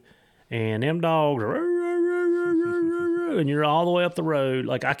road and them dogs are, and you're all the way up the road,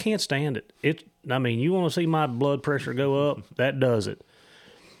 like, I can't stand it. I mean, you want to see my blood pressure go up? That does it.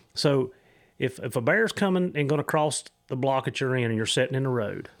 So if a bear's coming and going to cross the block that you're in and you're sitting in the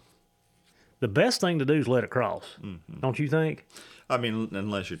road, the best thing to do is let it cross. Don't you think? I mean,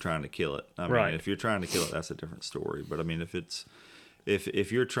 unless you're trying to kill it. I mean, Right. if you're trying to kill it, that's a different story. But I mean,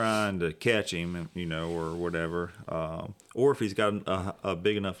 if you're trying to catch him, or whatever, or if he's got a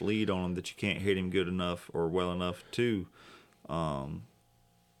big enough lead on him that you can't hit him good enough or well enough to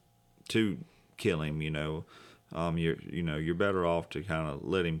kill him, you're better off to kind of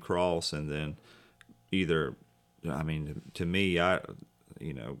let him cross, and then either, I mean, to me,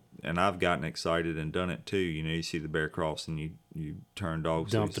 and I've gotten excited and done it too. You see the bear cross and you turn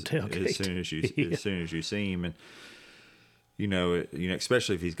dogs Dump the tailgate. as soon as you see him, and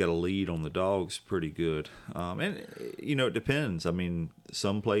especially if he's got a lead on the dogs pretty good. And it depends. I mean,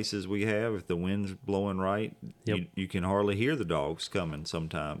 some places we have, if the wind's blowing right, you can hardly hear the dogs coming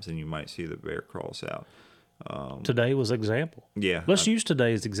sometimes, and you might see the bear cross out. Today was example. Yeah. Let's use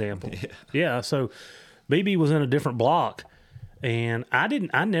today's example. Yeah. So BB was in a different block, and I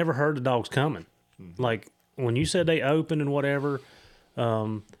never heard the dogs coming. Like when you said they opened and whatever,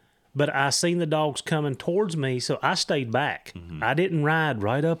 but I seen the dogs coming towards me, so I stayed back. I didn't ride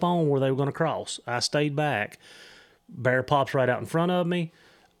right up on where they were going to cross. I stayed back. Bear pops right out in front of me.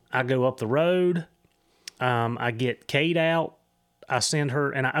 I go up the road. I get Kate out. I send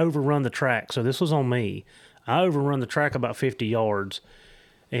her, and I overrun the track. So this was on me. I overrun the track about 50 yards,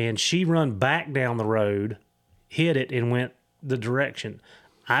 and she run back down the road, hit it, and went the direction.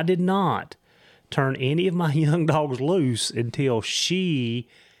 I did not turn any of my young dogs loose until she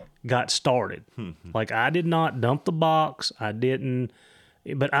got started. Like, I did not dump the box. I didn't,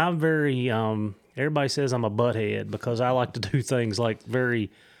 but I'm very, everybody says I'm a butthead because I like to do things like very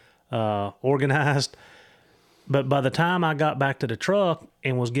organized. But by the time I got back to the truck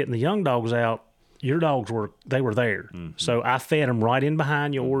and was getting the young dogs out, your dogs were there. So I fed them right in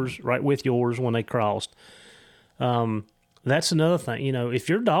behind yours, right with yours when they crossed. That's another thing. If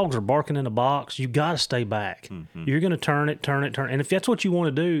your dogs are barking in a box, you got to stay back. You're going to turn it. And if that's what you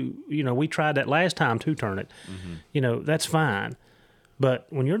want to do, we tried that last time to turn it. That's fine. But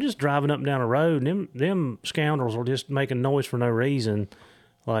when you're just driving up and down a road, and them scoundrels are just making noise for no reason,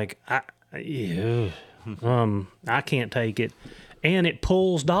 like, I can't take it. And it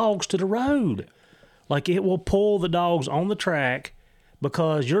pulls dogs to the road. Like, it will pull the dogs on the track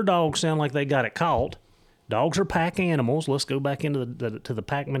because your dogs sound like they got it caught. Dogs are pack animals. Let's go back into the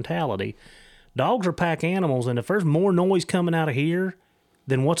pack mentality. Dogs are pack animals, and if there's more noise coming out of here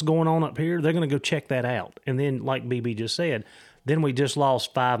than what's going on up here, they're going to go check that out. And then, like BB just said, then we just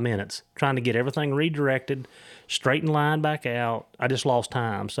lost 5 minutes trying to get everything redirected, straighten line back out. I just lost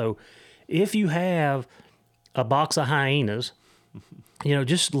time. So if you have a box of hyenas,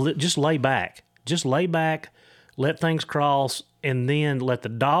 just lay back. Just lay back, let things cross, and then let the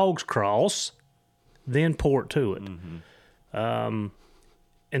dogs cross, then pour it to it. And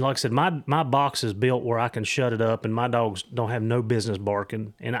like I said, my box is built where I can shut it up, and my dogs don't have no business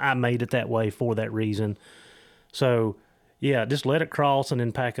barking, and I made it that way for that reason. So, yeah, just let it cross and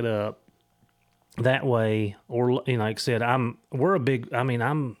then pack it up that way. Or, like I said,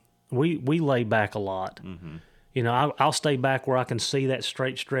 we lay back a lot. I'll stay back where I can see that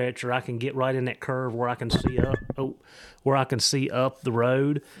straight stretch, or I can get right in that curve where I can see up the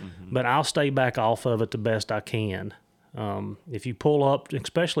road. But I'll stay back off of it the best I can. If you pull up,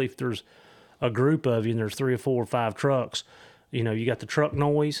 especially if there's a group of you and there's 3 or 4 or 5 trucks, you got the truck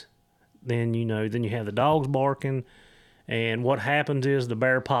noise, then you have the dogs barking, and what happens is the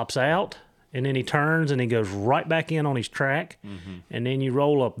bear pops out, and then he turns and he goes right back in on his track, and then you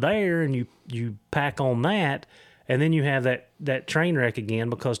roll up there and you pack on that, and then you have that train wreck again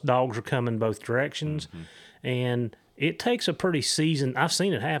because dogs are coming both directions, and it takes a pretty seasoned, I've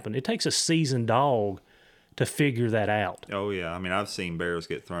seen it happen, it takes a seasoned dog to figure that out. Oh, yeah. I mean, I've seen bears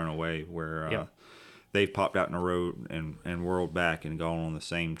get thrown away where they've popped out in the road and whirled back and gone on the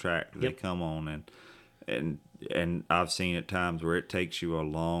same track that they come on, and I've seen at times where it takes you a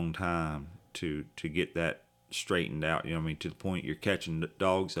long time to get that straightened out. To the point you're catching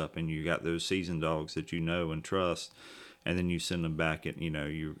dogs up, and you got those seasoned dogs that and trust, and then you send them back, and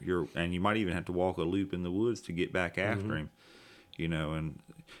and you might even have to walk a loop in the woods to get back after him. And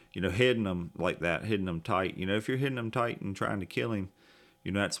hitting them like that, hitting them tight. If you're hitting them tight and trying to kill him,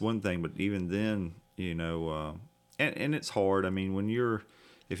 that's one thing. But even then, and it's hard. I mean, when you're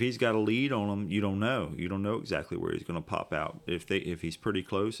if he's got a lead on him, you don't know exactly where he's going to pop out. If he's pretty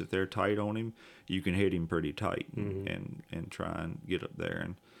close, if they're tight on him, you can hit him pretty tight and try and get up there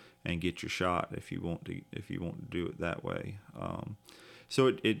and get your shot if you want to do it that way. So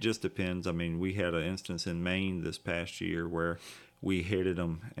it just depends. I mean, we had an instance in Maine this past year where we hitted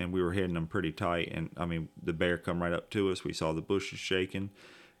them and we were hitting them pretty tight, and I mean the bear come right up to us. We saw the bushes shaking.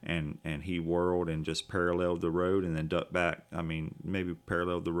 And he whirled and just paralleled the road and then ducked back. I mean, maybe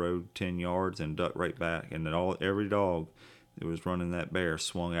paralleled the road 10 yards and ducked right back. And then every dog that was running that bear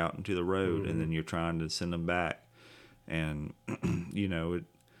swung out into the road, and then you're trying to send them back. And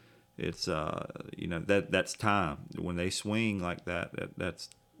it's that's time when they swing like that.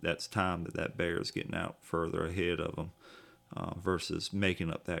 That's time that bear is getting out further ahead of them versus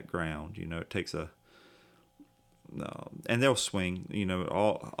making up that ground. It takes a and they'll swing.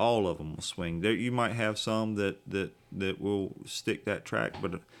 All of them will swing. You might have some that will stick that track,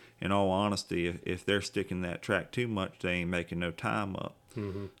 but in all honesty, if they're sticking that track too much, they ain't making no time up.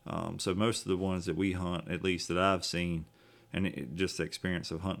 So most of the ones that we hunt, at least that I've seen, and just the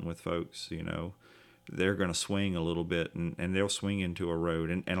experience of hunting with folks, they're going to swing a little bit, and they'll swing into a road.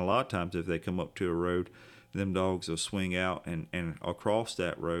 And a lot of times, if they come up to a road, them dogs will swing out and across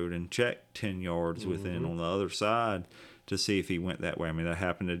that road and check 10 yards within on the other side to see if he went that way. I mean, that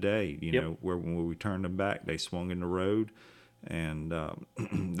happened today, where when we turned them back, they swung in the road, and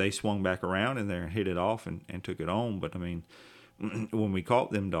they swung back around in there and hit it off and took it on. But, I mean, when we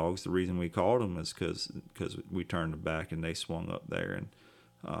caught them dogs, the reason we caught them is because we turned them back and they swung up there,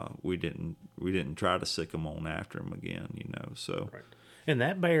 and we didn't try to sick them on after them again, so. Right. And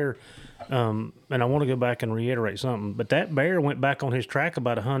that bear, and I want to go back and reiterate something, but that bear went back on his track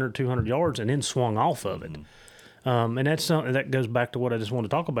about 100, 200 yards and then swung off of it. And that's something that goes back to what I just want to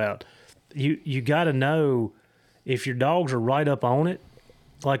talk about. You got to know if your dogs are right up on it.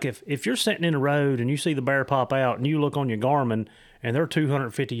 Like if you're sitting in the road and you see the bear pop out and you look on your Garmin and they're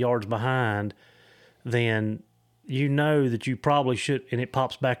 250 yards behind, then you know that you probably should, and it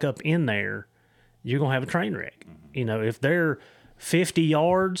pops back up in there, you're going to have a train wreck. If they're 50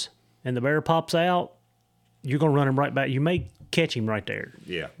 yards and the bear pops out, you're going to run him right back. You may catch him right there.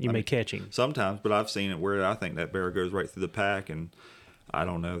 Yeah. You may catch him. Sometimes, but I've seen it where I think that bear goes right through the pack, and I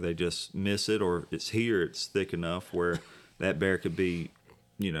don't know, they just miss it, or it's thick enough where that bear could be,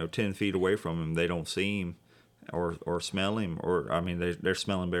 10 feet away from him. They don't see him or smell him, or, I mean, they're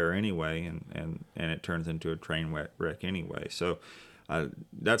smelling bear anyway, and it turns into a train wreck anyway. So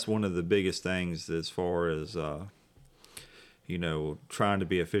that's one of the biggest things as far as, trying to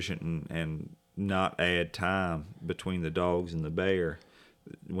be efficient and not add time between the dogs and the bear.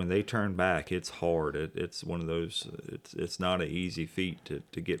 When they turn back, it's hard. It's one of those, it's not an easy feat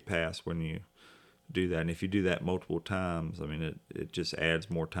to get past when you do that. And if you do that multiple times, I mean, it just adds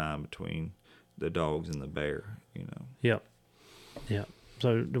more time between the dogs and the bear, Yep.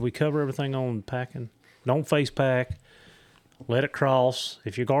 So do we cover everything on packing? Don't face pack. Let it cross.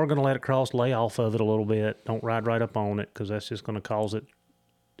 If you are going to let it cross, lay off of it a little bit. Don't ride right up on it, because that's just going to cause it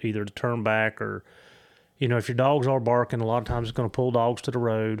either to turn back or, if your dogs are barking, a lot of times it's going to pull dogs to the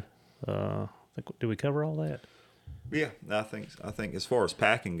road. Do we cover all that? Yeah, I think as far as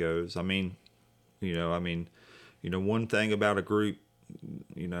packing goes, I mean, one thing about a group,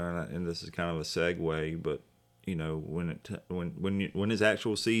 and this is kind of a segue, but when it's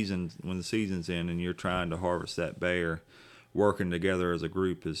actual season, when the season's in and you're trying to harvest that bear, working together as a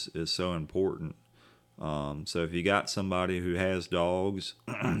group is so important. So if you got somebody who has dogs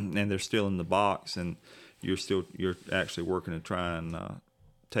and they're still in the box, and you're actually working to try and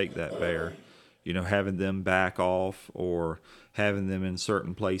take that bear, having them back off, or having them in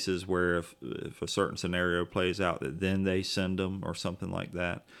certain places where if a certain scenario plays out, that then they send them or something like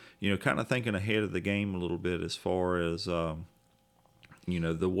that. Kind of thinking ahead of the game a little bit as far as the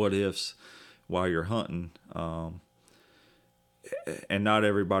what ifs while you're hunting. And not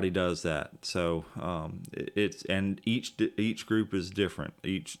everybody does that. So each group is different.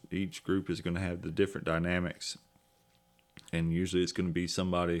 Each group is going to have the different dynamics, and usually it's going to be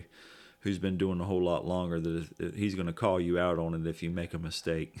somebody who's been doing a whole lot longer that he's going to call you out on it if you make a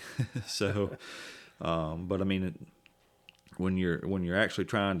mistake. So, but I mean, when you're actually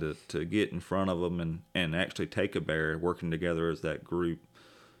trying to get in front of them and actually take a bear, working together as that group.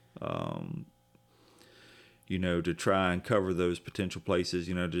 To try and cover those potential places,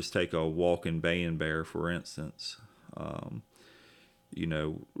 just take a walking baying bear, for instance. One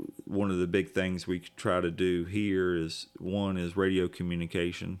of the big things we try to do here is radio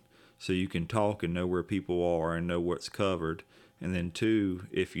communication, so you can talk and know where people are and know what's covered. And then two,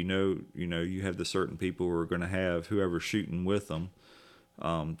 if you have the certain people who are going to have whoever's shooting with them,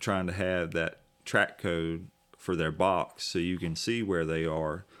 trying to have that track code for their box so you can see where they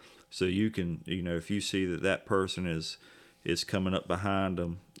are. So you can, if you see that person is coming up behind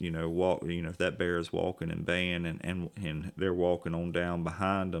them, if that bear is walking and baying and they're walking on down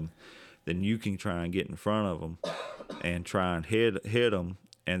behind them, then you can try and get in front of them and try and hit them.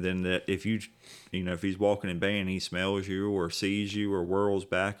 And then if if he's walking and baying, he smells you or sees you or whirls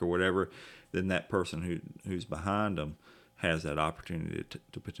back or whatever, then that person who's behind them has that opportunity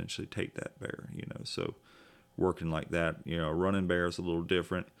to potentially take that bear, so working like that, a running bear is a little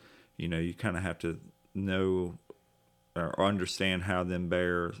different. You kind of have to know or understand how them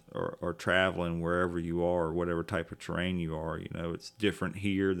bears are traveling wherever you are, or whatever type of terrain you are. It's different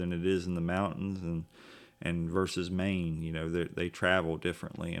here than it is in the mountains and versus Maine. They travel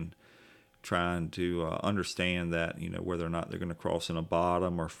differently, and trying to understand that, whether or not they're going to cross in a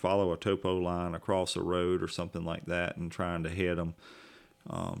bottom or follow a topo line across a road or something like that, and trying to hit them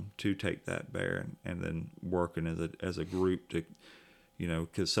to take that bear, and then working as a group to,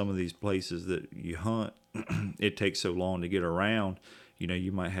 because some of these places that you hunt, it takes so long to get around.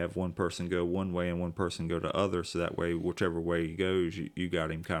 You might have one person go one way and one person go the other, so that way, whichever way he goes, you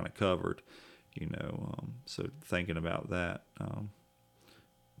got him kind of covered. So thinking about that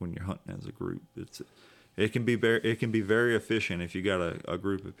when you're hunting as a group, it can be very efficient if you got a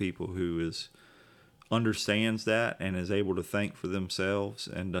group of people who understands that and is able to think for themselves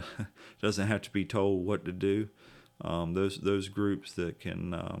and doesn't have to be told what to do. Those groups that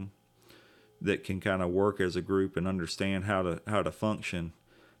can kind of work as a group and understand how to function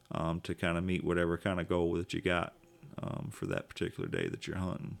to kind of meet whatever kind of goal that you got for that particular day that you're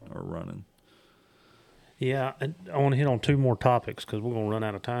hunting or running. Yeah, I want to hit on two more topics because we're going to run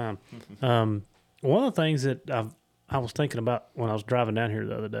out of time. One of the things that I was thinking about when I was driving down here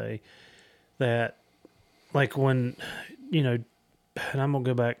the other day, that like when, and I'm going to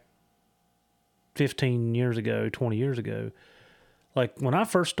go back 15 years ago, 20 years ago, like when I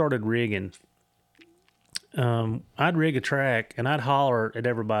first started rigging, I'd rig a track and I'd holler at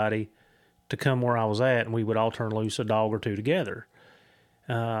everybody to come where I was at, and we would all turn loose a dog or two together.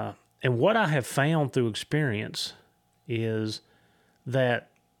 And what I have found through experience is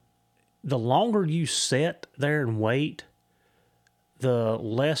that the longer you sit there and wait, the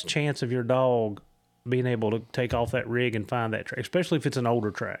less chance of your dog being able to take off that rig and find that track, especially if it's an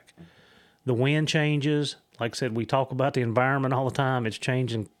older track. The wind changes. Like I said, we talk about the environment all the time. It's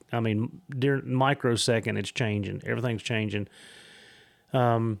changing. I mean, during microsecond, it's changing. Everything's changing.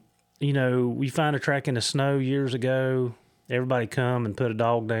 We find a track in the snow years ago. Everybody come and put a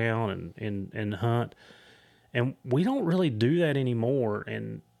dog down and hunt. And we don't really do that anymore.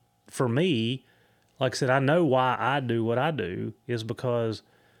 And for me, like I said, I know why I do what I do is because,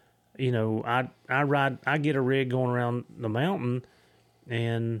 I get a rig going around the mountain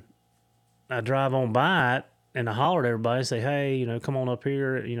and I drive on by it and I holler at everybody and say, hey, come on up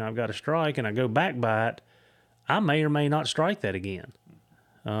here. I've got a strike, and I go back by it. I may or may not strike that again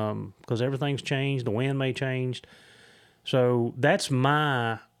because everything's changed. The wind may change. So that's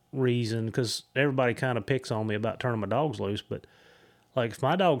my reason, because everybody kind of picks on me about turning my dogs loose. But like if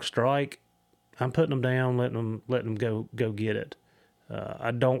my dogs strike, I'm putting them down, letting them go get it.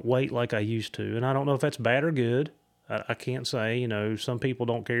 I don't wait like I used to, and I don't know if that's bad or good. I can't say. Some people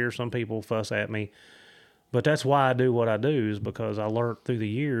don't care, some people fuss at me, but that's why I do what I do, is because I learned through the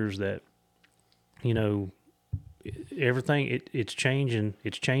years that everything it's changing.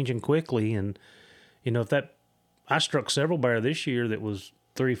 It's changing quickly, and if that. I struck several bear this year that was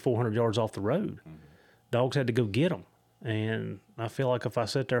 300-400 yards off the road. Mm-hmm. Dogs had to go get them. And I feel like if I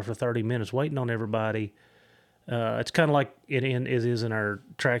sit there for 30 minutes waiting on everybody, it's kind of like it is in our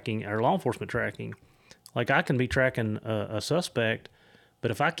tracking, our law enforcement tracking. Like I can be tracking a suspect, but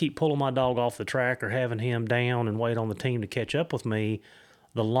if I keep pulling my dog off the track or having him down and wait on the team to catch up with me,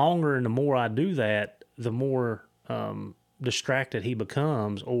 the longer and the more I do that, the more distracted he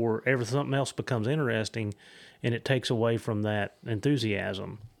becomes, or something else becomes interesting, and it takes away from that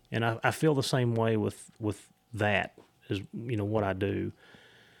enthusiasm. And I feel the same way with that, is what I do.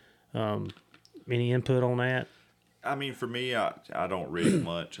 Any input on that? I mean, for me, I don't rig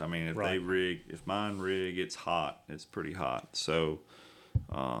much. I mean, if mine rig, it's hot. It's pretty hot. So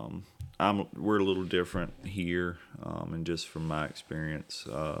we're a little different here, and just from my experience,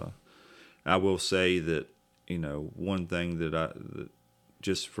 I will say that one thing that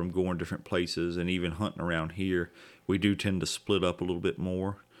just from going different places and even hunting around here, we do tend to split up a little bit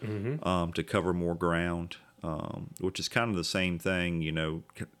more to cover more ground, which is kind of the same thing,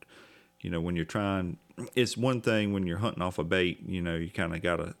 when you're trying. It's one thing when you're hunting off a bait, you kind of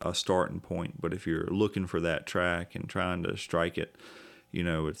got a starting point, but if you're looking for that track and trying to strike it,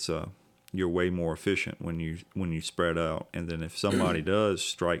 it's you're way more efficient when you spread out. And then if somebody does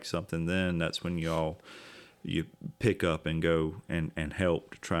strike something, then that's when you pick up and go and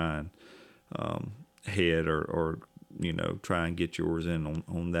help to try and head or try and get yours in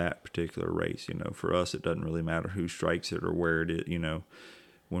on that particular race. For us, it doesn't really matter who strikes it or where it is.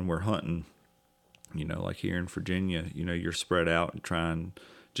 When we're hunting, like here in Virginia, you're spread out and trying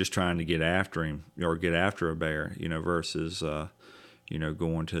to get after him or get after a bear, versus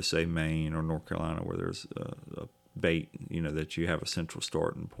going to, say, Maine or North Carolina where there's a bait, that you have a central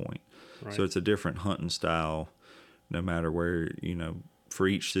starting point. Right. So it's a different hunting style no matter where, for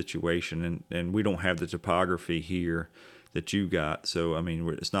each situation. And we don't have the topography here that you got. So, I mean,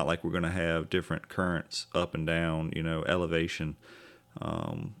 it's not like we're going to have different currents up and down, elevation,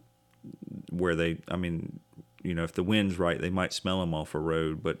 where if the wind's right, they might smell them off a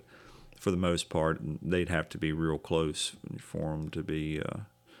road, but for the most part, they'd have to be real close for them to be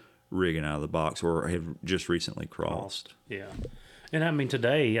rigging out of the box or have just recently crossed. Yeah. And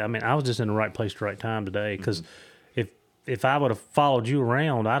today, I was just in the right place at the right time today, because if I would have followed you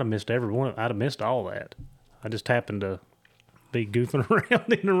around, I'd have missed I'd have missed all that. I just happened to be goofing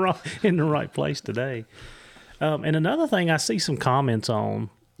around in the right place today. And another thing I see some comments on,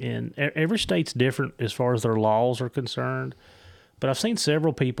 and every state's different as far as their laws are concerned, but I've seen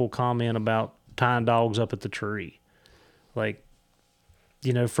several people comment about tying dogs up at the tree. Like,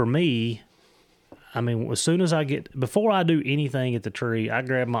 for me, as soon as before I do anything at the tree, I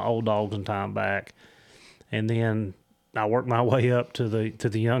grab my old dogs and tie them back, and then I work my way up to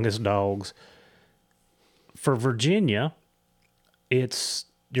the youngest dogs. For Virginia,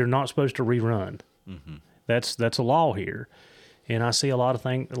 you're not supposed to rerun. Mm-hmm. That's a law here, and I see a lot of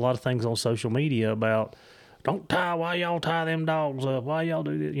things on social media about, why y'all tie them dogs up? Why y'all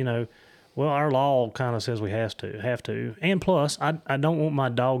do this? Well, our law kind of says we have to. And plus, I don't want my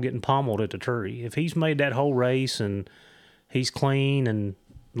dog getting pommeled at the tree. If he's made that whole race and he's clean and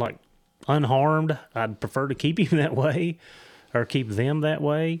like unharmed, I'd prefer to keep him that way or keep them that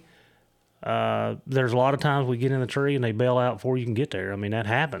way. There's a lot of times we get in the tree and they bail out before you can get there. That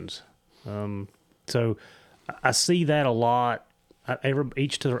happens. So I see that a lot.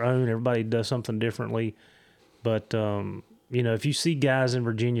 Each to their own. Everybody does something differently. But, if you see guys in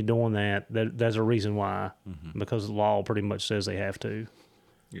Virginia doing that, there's a reason why, because the law pretty much says they have to.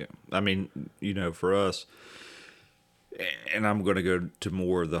 Yeah. For us, and I'm going to go to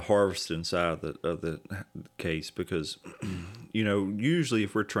more of the harvesting side of the case, because, usually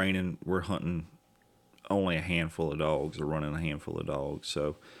if we're training, we're hunting only a handful of dogs or running a handful of dogs.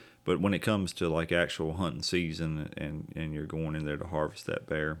 So, but when it comes to like actual hunting season and you're going in there to harvest that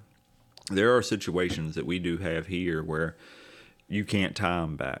bear, there are situations that we do have here where you can't tie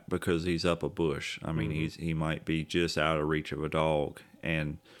him back because he's up a bush. He might be just out of reach of a dog,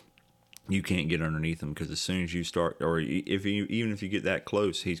 and you can't get underneath him because as soon as you start, or even if you get that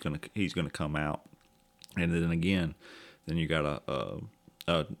close, he's gonna come out, and then you got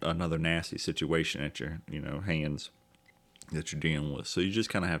another nasty situation at your hands that you're dealing with. So you just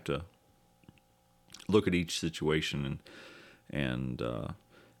kind of have to look at each situation and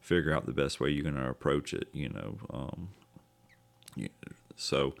figure out the best way you're going to approach it,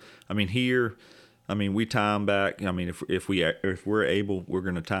 So, here, we tie him back. If we're able, we're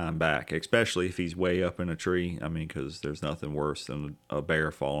going to tie him back, especially if he's way up in a tree. Because there's nothing worse than a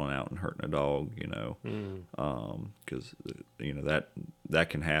bear falling out and hurting a dog, because, that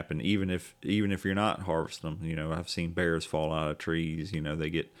can happen even if you're not harvesting them. I've seen bears fall out of trees, they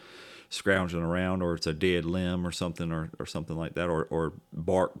get scrounging around, or it's a dead limb or something or something like that, or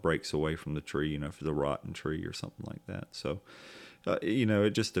bark breaks away from the tree, if it's a rotten tree or something like that. So, it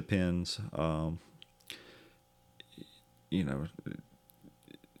just depends.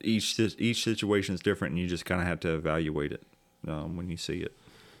 Each situation is different, and you just kind of have to evaluate it when you see it.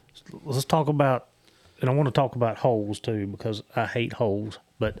 Let's talk about, and I want to talk about holes too, because I hate holes.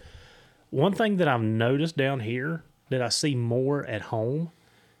 But one thing that I've noticed down here that I see more at home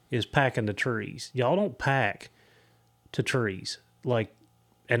is packing the trees. Y'all don't pack to trees,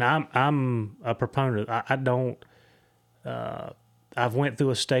 and I'm a proponent. I don't. I've went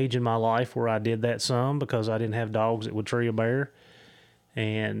through a stage in my life where I did that some because I didn't have dogs that would tree a bear,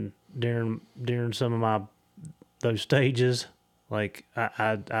 and during some of those stages,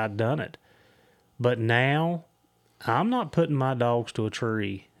 I'd done it. But now, I'm not putting my dogs to a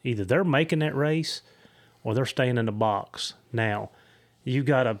tree. Either they're making that race, or they're staying in the box. Now, you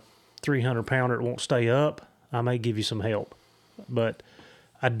got a 300-pounder that won't stay up, I may give you some help. But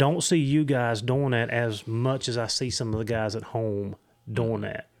I don't see you guys doing that as much as I see some of the guys at home doing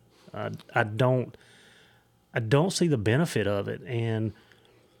that. I don't. I don't see the benefit of it. And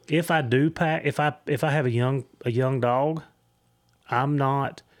if I do pack, if I have a young dog, I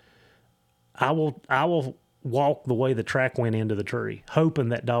will walk the way the track went into the tree, hoping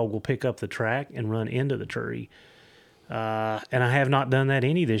that dog will pick up the track and run into the tree. And I have not done that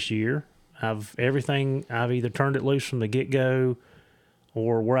any this year. I've either turned it loose from the get-go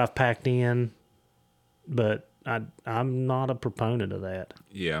or where I've packed in, but I'm not a proponent of that.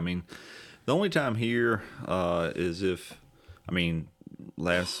 Yeah, I mean, the only time here is if, I mean,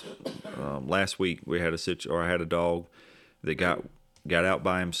 last week we had I had a dog that got out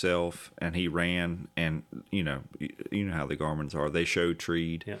by himself and he ran, and you know how the Garmins are. They show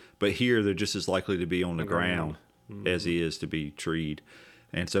treed, yeah. But here they're just as likely to be on the ground as he is to be treed.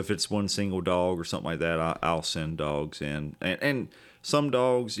 And so if it's one single dog or something like that, I'll send dogs in. And some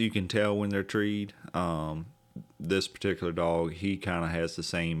dogs you can tell when they're treed. This particular dog, he kind of has the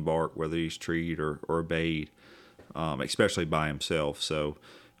same bark whether he's treed or bayed, especially by himself. So,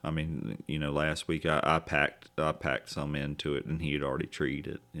 I mean, last week I packed some into it, and he had already treed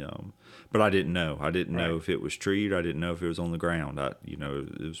it. But I didn't know. I didn't know if it was treed. I didn't know if it was on the ground.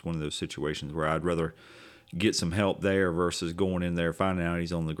 It was one of those situations where I'd rather get some help there versus going in there, finding out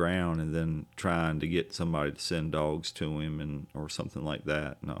he's on the ground, and then trying to get somebody to send dogs to him or something like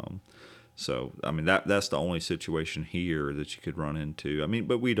that. So, I mean, that's the only situation here that you could run into. I mean,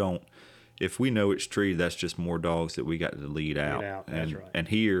 but we don't. If we know it's treated, that's just more dogs that we got to lead out. That's right. And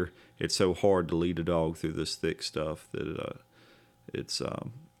here, it's so hard to lead a dog through this thick stuff that it's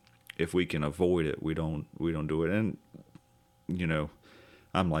if we can avoid it, we don't do it. And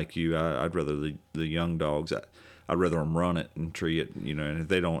I'm like you. I'd rather the young dogs. I'd rather them run it and tree it. And if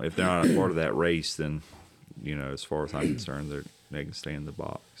they're not a part of that race, then as far as I'm concerned, they can stay in the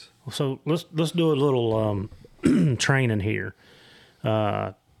box. So let's do a little training here.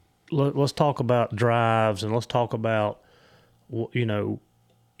 Let's talk about drives, and let's talk about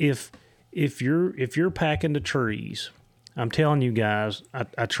if you're packing the trees. I'm telling you guys,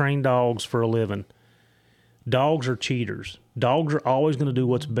 I train dogs for a living. Dogs are cheaters. Dogs are always going to do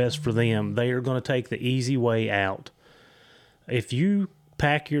what's best for them. They are going to take the easy way out. If you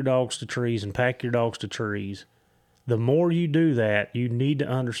pack your dogs to trees, the more you do that, you need to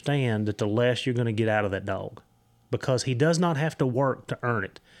understand that the less you're going to get out of that dog, because he does not have to work to earn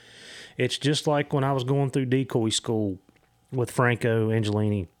it. It's just like when I was going through decoy school with Franco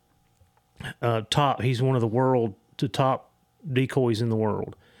Angelini. He's one of the top decoys in the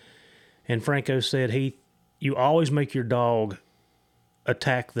world. And Franco said, you always make your dog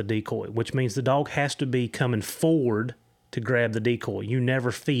attack the decoy, which means the dog has to be coming forward to grab the decoy. You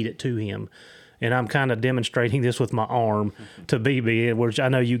never feed it to him. And I'm kind of demonstrating this with my arm to BB, which I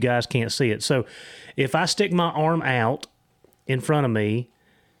know you guys can't see it. So if I stick my arm out in front of me,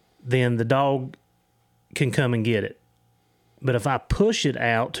 then the dog can come and get it. But if I push it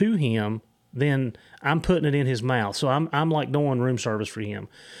out to him, then I'm putting it in his mouth. So I'm like doing room service for him.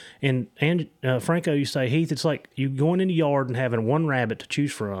 And Franco, you say, Heath, it's like you going in the yard and having one rabbit to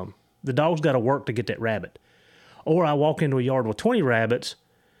choose from. The dog's got to work to get that rabbit. Or I walk into a yard with 20 rabbits,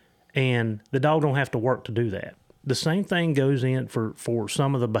 and the dog don't have to work to do that. The same thing goes in for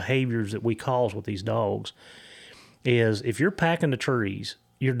some of the behaviors that we cause with these dogs. Is if you're packing the trees,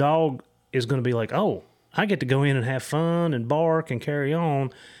 your dog is going to be like, oh, I get to go in and have fun and bark and carry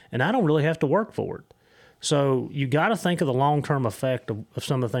on, and I don't really have to work for it. So you got to think of the long-term effect of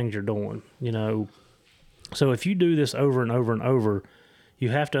some of the things you're doing, So if you do this over and over and over, you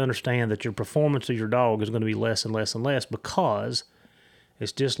have to understand that your performance of your dog is going to be less and less and less, because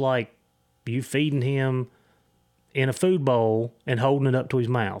it's just like you feeding him in a food bowl and holding it up to his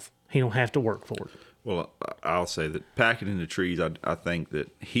mouth. He don't have to work for it. Well, I'll say that packing in the trees, I think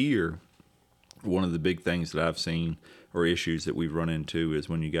that here, one of the big things that I've seen or issues that we've run into is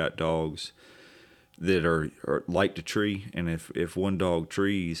when you got dogs that are like to tree, and if one dog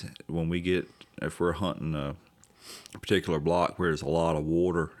trees, if we're hunting a particular block where there's a lot of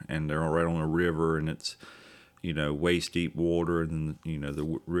water and they're right on a river and it's waist deep water, and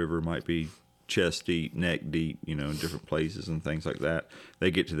the river might be chest deep, neck deep, in different places and things like that.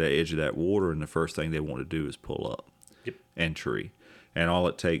 They get to the edge of that water, and the first thing they want to do is pull up and tree. And all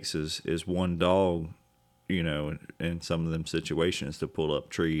it takes is one dog, in some of them situations to pull up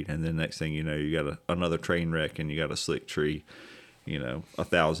treed, and then next thing you know, you got another train wreck, and you got a slick tree,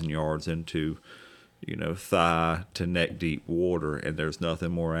 1,000 yards into, thigh to neck deep water, and there's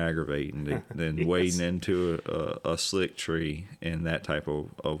nothing more aggravating than yes. wading into a slick tree in that type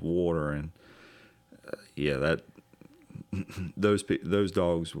of water. And those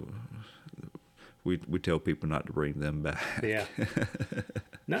dogs we tell people not to bring them back. Yeah.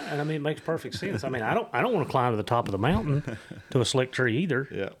 No, and I mean, it makes perfect sense. I mean, I don't want to climb to the top of the mountain to a slick tree either.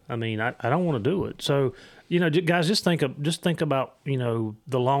 Yeah. I mean, I don't want to do it. So, guys, just think about, the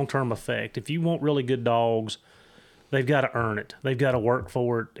long-term effect. If you want really good dogs, they've got to earn it. They've got to work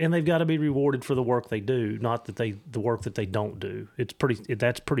for it, and they've got to be rewarded for the work they do, not the work that they don't do. That's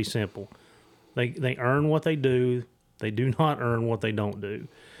pretty simple. They earn what they do. They do not earn what they don't do.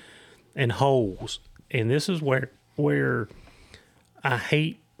 And holes. And this is where I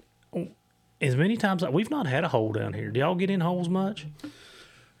hate, as many times, we've not had a hole down here. Do y'all get in holes much?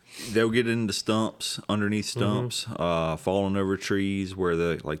 They'll get into stumps, underneath stumps, falling over trees where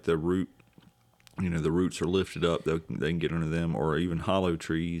the root, the roots are lifted up. They can get under them, or even hollow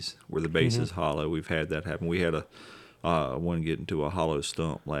trees where the base is hollow. We've had that happen. We had one get into a hollow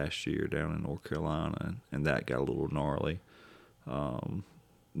stump last year down in North Carolina, and that got a little gnarly.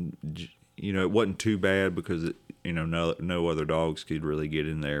 It wasn't too bad because no other dogs could really get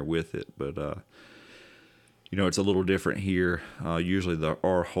in there with it, but it's a little different here. Usually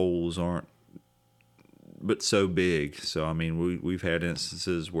our holes aren't but so big. So I mean, we've had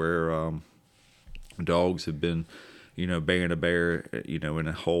instances where dogs have been baying a bear in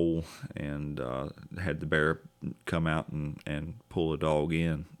a hole, and had the bear come out and pull a dog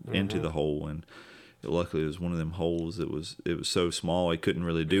into the hole, and luckily it was one of them holes that was so small it couldn't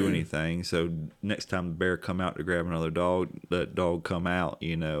really do anything. So next time the bear come out to grab another dog, that dog come out,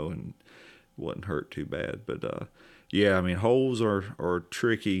 and wasn't hurt too bad. But yeah, I mean, holes are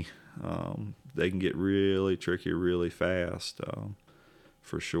tricky. They can get really tricky really fast,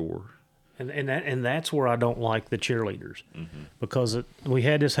 for sure. And that's where I don't like the cheerleaders, because we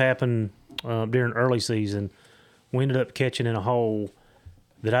had this happen during early season. We ended up catching in a hole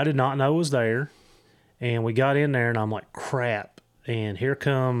that I did not know was there. And we got in there, and I'm like, crap. And here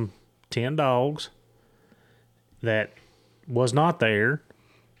come 10 dogs that was not there.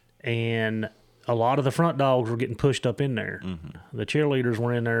 And a lot of the front dogs were getting pushed up in there. The cheerleaders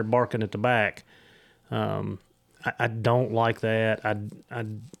were in there barking at the back. I don't like that.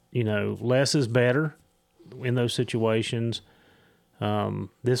 Less is better in those situations.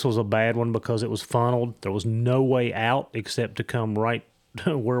 This was a bad one because it was funneled. There was no way out except to come right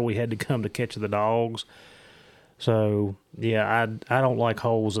where we had to come to catch the dogs. So yeah, I don't like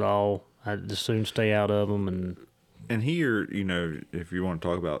holes at all. I just soon stay out of them. And here, if you want to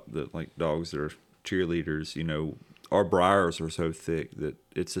talk about the dogs that are cheerleaders, our briars are so thick that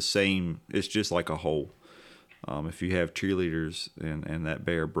it's the same. It's just like a hole. If you have cheerleaders and that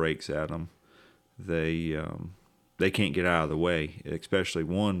bear breaks at them, they can't get out of the way. Especially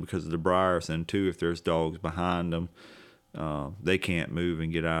one, because of the briars, and two, if there's dogs behind them. They can't move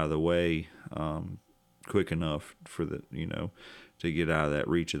and get out of the way quick enough for to get out of that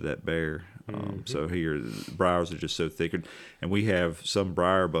reach of that bear. So here, the briars are just so thick, and we have some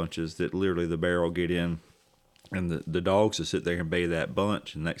briar bunches that literally the bear will get in, and the dogs will sit there and bay that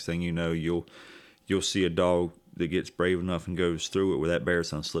bunch, and next thing you know, you'll see a dog that gets brave enough and goes through it where that bear's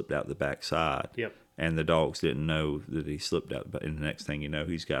son slipped out the backside. Yep. And the dogs didn't know that he slipped out, and the next thing you know,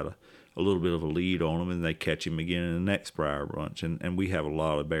 he's got a little bit of a lead on him, and they catch him again in the next briar bunch. And we have a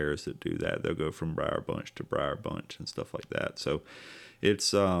lot of bears that do that. They'll go from briar bunch to briar bunch and stuff like that. So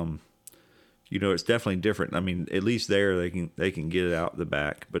it's it's definitely different. I mean, at least there they can get it out the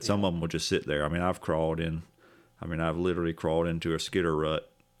back, but some of them will just sit there. I mean, I've literally crawled into a skidder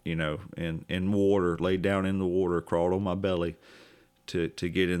rut, in water, laid down in the water, crawled on my belly to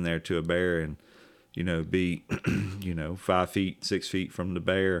get in there to a bear, and be 5 feet, 6 feet from the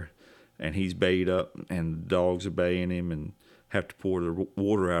bear, and he's bayed up, and the dogs are baying him, and have to pour the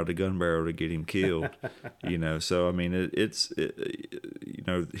water out of the gun barrel to get him killed. So I mean, it's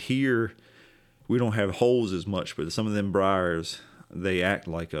here we don't have holes as much, but some of them briars, they act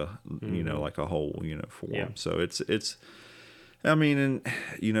like a like a hole for them. So it's I mean,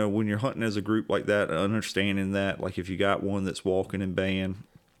 and when you're hunting as a group like that, understanding that, like if you got one that's walking and baying,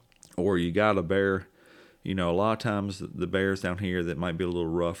 or you got a bear, a lot of times the bears down here that might be a little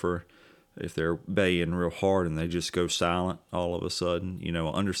rougher, if they're baying real hard and they just go silent all of a sudden,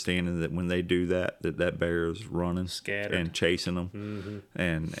 understanding that when they do that bear is running, scattered, and chasing them,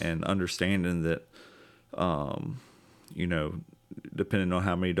 and understanding that, depending on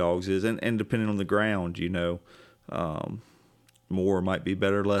how many dogs is, and depending on the ground, more might be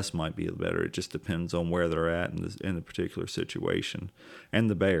better, less might be better. It just depends on where they're at in the particular situation. And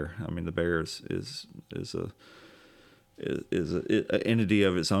the bear. I mean, the bear is is an entity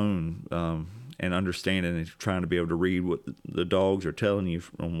of its own, and understanding and trying to be able to read what the dogs are telling you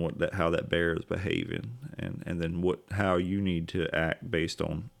from how that bear is behaving, and then how you need to act based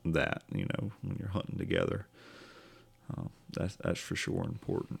on that. When you're hunting together, that's for sure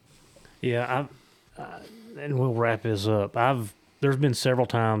important. Yeah, and we'll wrap this up. There's been several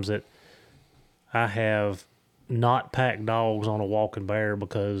times that I have not packed dogs on a walking bear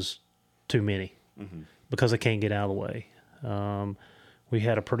because too many, because they can't get out of the way. We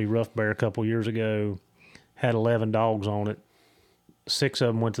had a pretty rough bear a couple years ago, had 11 dogs on it. 6 of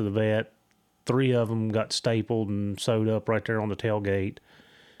them went to the vet. 3 of them got stapled and sewed up right there on the tailgate.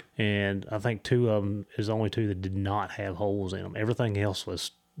 And I think 2 of them is the only 2 that did not have holes in them. Everything else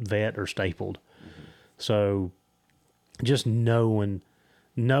was vet or stapled. So just knowing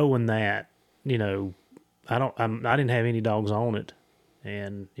that, I didn't have any dogs on it.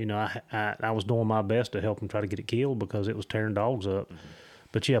 And, I was doing my best to help them try to get it killed because it was tearing dogs up.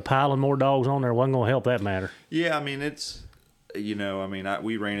 But yeah, piling more dogs on there wasn't going to help that matter. Yeah, I mean, it's, we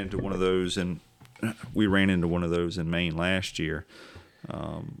ran into one of those in Maine last year,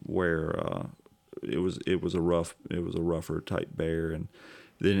 where it was a rougher type bear, and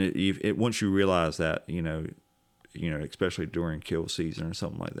then once you realize that, especially during kill season or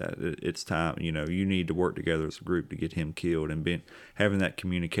something like that, it's time. You need to work together as a group to get him killed, and having that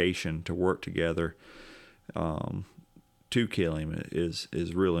communication to work together to kill him is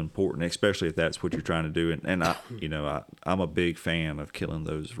real important, especially if that's what you're trying to do. And I'm a big fan of killing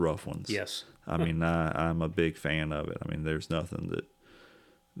those rough ones. Yes. I mean, I'm a big fan of it. I mean, there's nothing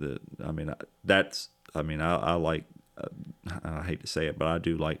I like. I hate to say it, but I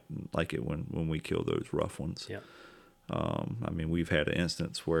do like it when we kill those rough ones. Yeah. We've had an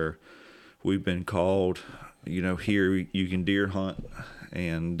instance where we've been called, here you can deer hunt,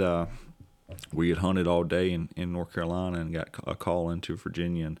 and we had hunted all day in North Carolina and got a call into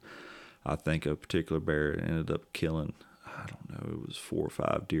Virginia, and I think a particular bear ended up killing, I don't know, it was 4 or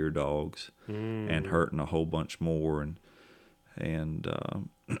 5 deer dogs and hurting a whole bunch more, and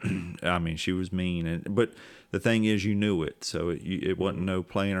she was mean, but the thing is, you knew it, so it wasn't no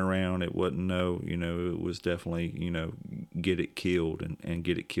playing around. It wasn't no, it was definitely, get it killed and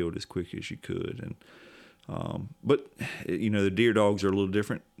get it killed as quick as you could. And but the deer dogs are a little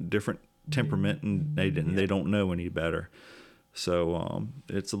different temperament, and they don't know any better. So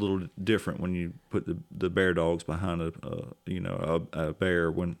it's a little different when you put the bear dogs behind a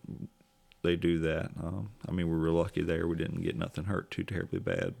bear when they do that. We were lucky there. We didn't get nothing hurt too terribly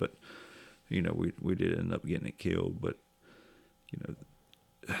bad, but we did end up getting it killed. But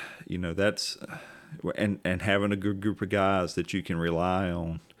that's and having a good group of guys that you can rely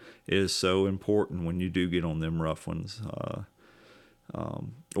on is so important when you do get on them rough ones.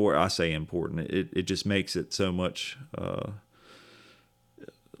 Or I say important. It just makes it so much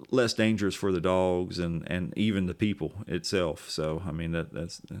less dangerous for the dogs and even the people itself. So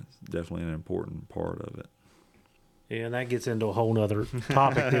that's definitely an important part of it. Yeah, and that gets into a whole nother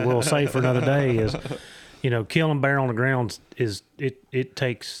topic that we'll save for another day. Is killing bear on the ground it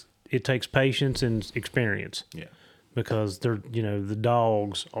takes patience and experience. Yeah, because they're the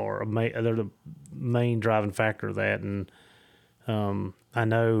dogs are they're the main driving factor of that. And I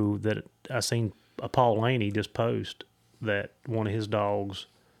know that I seen a Paul Laney just post that one of his dogs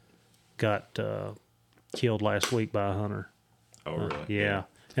got killed last week by a hunter. Oh, really? Yeah.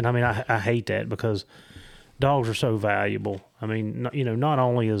 And I hate that because dogs are so valuable. Not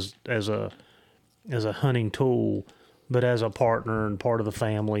only as a hunting tool, but as a partner and part of the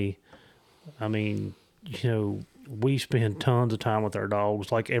family. We spend tons of time with our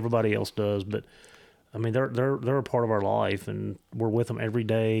dogs like everybody else does, but they're a part of our life, and we're with them every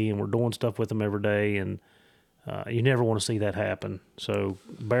day, and we're doing stuff with them every day, and you never want to see that happen. So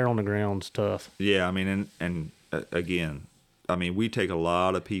bear on the ground's tough. Yeah, again, we take a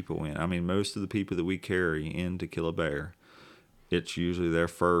lot of people in. Most of the people that we carry in to kill a bear, it's usually their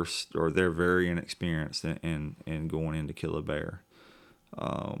first, or they're very inexperienced in going in to kill a bear.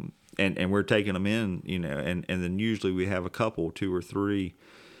 And we're taking them in, and then usually we have a couple, 2 or 3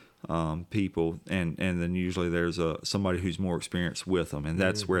 people, and then usually there's somebody who's more experienced with them, and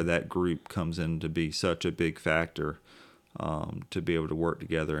that's where that group comes in to be such a big factor, to be able to work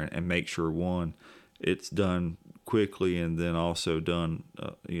together and make sure, one, it's done quickly, and then also done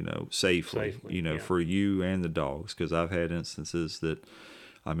safely. For you and the dogs, because I've had instances that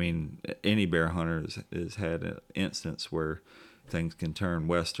any bear hunter has had an instance where things can turn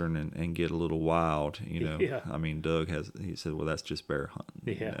western and get a little wild, Yeah. Doug he said, well, that's just bear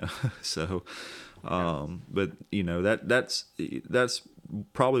hunting. Yeah. So but that's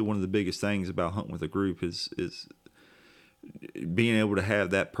probably one of the biggest things about hunting with a group is being able to have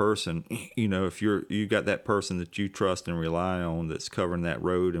that person, if you got that person that you trust and rely on that's covering that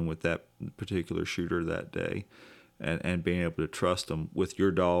road and with that particular shooter that day, and being able to trust them with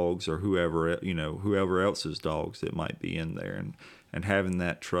your dogs or whoever else's dogs that might be in there, and having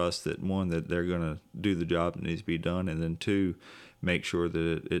that trust that, one, that they're going to do the job that needs to be done, and then two, make sure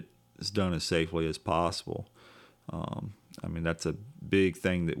that it's done as safely as possible. That's a big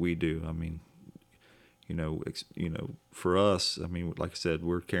thing that we do. For us, like I said,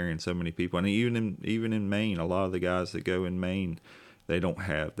 we're carrying so many people, and even in Maine, a lot of the guys that go in Maine, they don't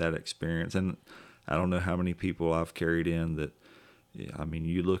have that experience. And I don't know how many people I've carried in that,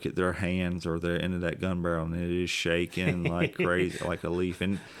 you look at their hands or they're into that gun barrel and it is shaking like crazy, like a leaf.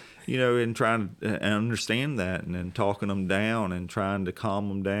 And, and trying to understand that, and then talking them down and trying to calm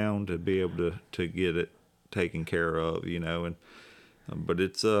them down to be able to get it taken care of, but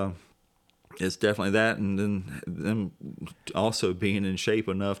it's definitely that. And then them also being in shape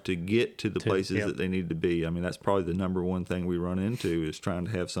enough to get to the places that they need to be. That's probably the number one thing we run into, is trying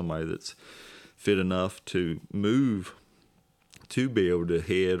to have somebody that's fit enough to move to be able to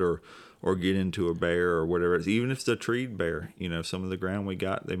hit or get into a bear or whatever. Even if it's a treed bear, some of the ground we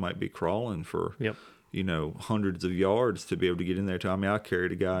got, they might be crawling for, hundreds of yards to be able to get in there. I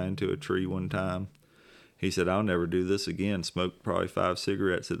carried a guy into a tree one time. He said, "I'll never do this again." Smoked probably 5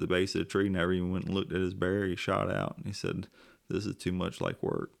 cigarettes at the base of the tree, never even went and looked at his bear. He shot out, and he said, "This is too much like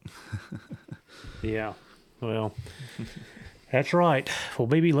work." Yeah, well, that's right. Well,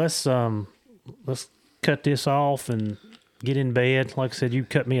 baby, let's cut this off and get in bed. Like I said, you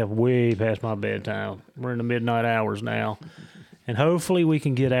cut me up way past my bedtime. We're in the midnight hours now. And hopefully we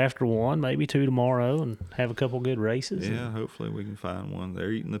can get after one, maybe 2 tomorrow, and have a couple good races. Yeah, hopefully we can find one.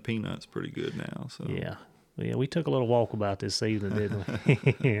 They're eating the peanuts pretty good now. So yeah, we took a little walkabout this evening, didn't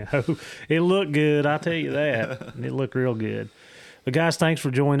we? Yeah, it looked good, I tell you that. It looked real good. But guys, thanks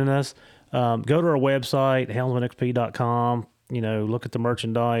for joining us. Go to our website, houndsmanxp.com. Look at the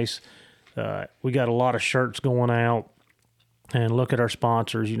merchandise. We got a lot of shirts going out. And look at our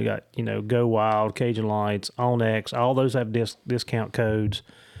sponsors. You got, Go Wild, Cajun Lights, Onyx. All those have discount codes.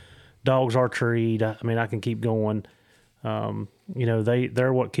 Dogs Are Treed. I can keep going.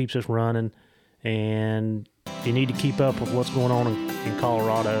 They're what keeps us running. And you need to keep up with what's going on in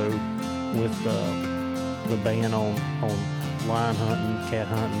Colorado with the ban on lion hunting, cat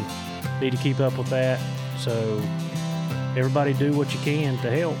hunting. Need to keep up with that. So everybody do what you can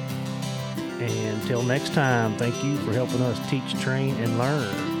to help. And until next time, thank you for helping us teach, train, and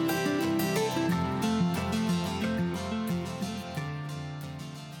learn.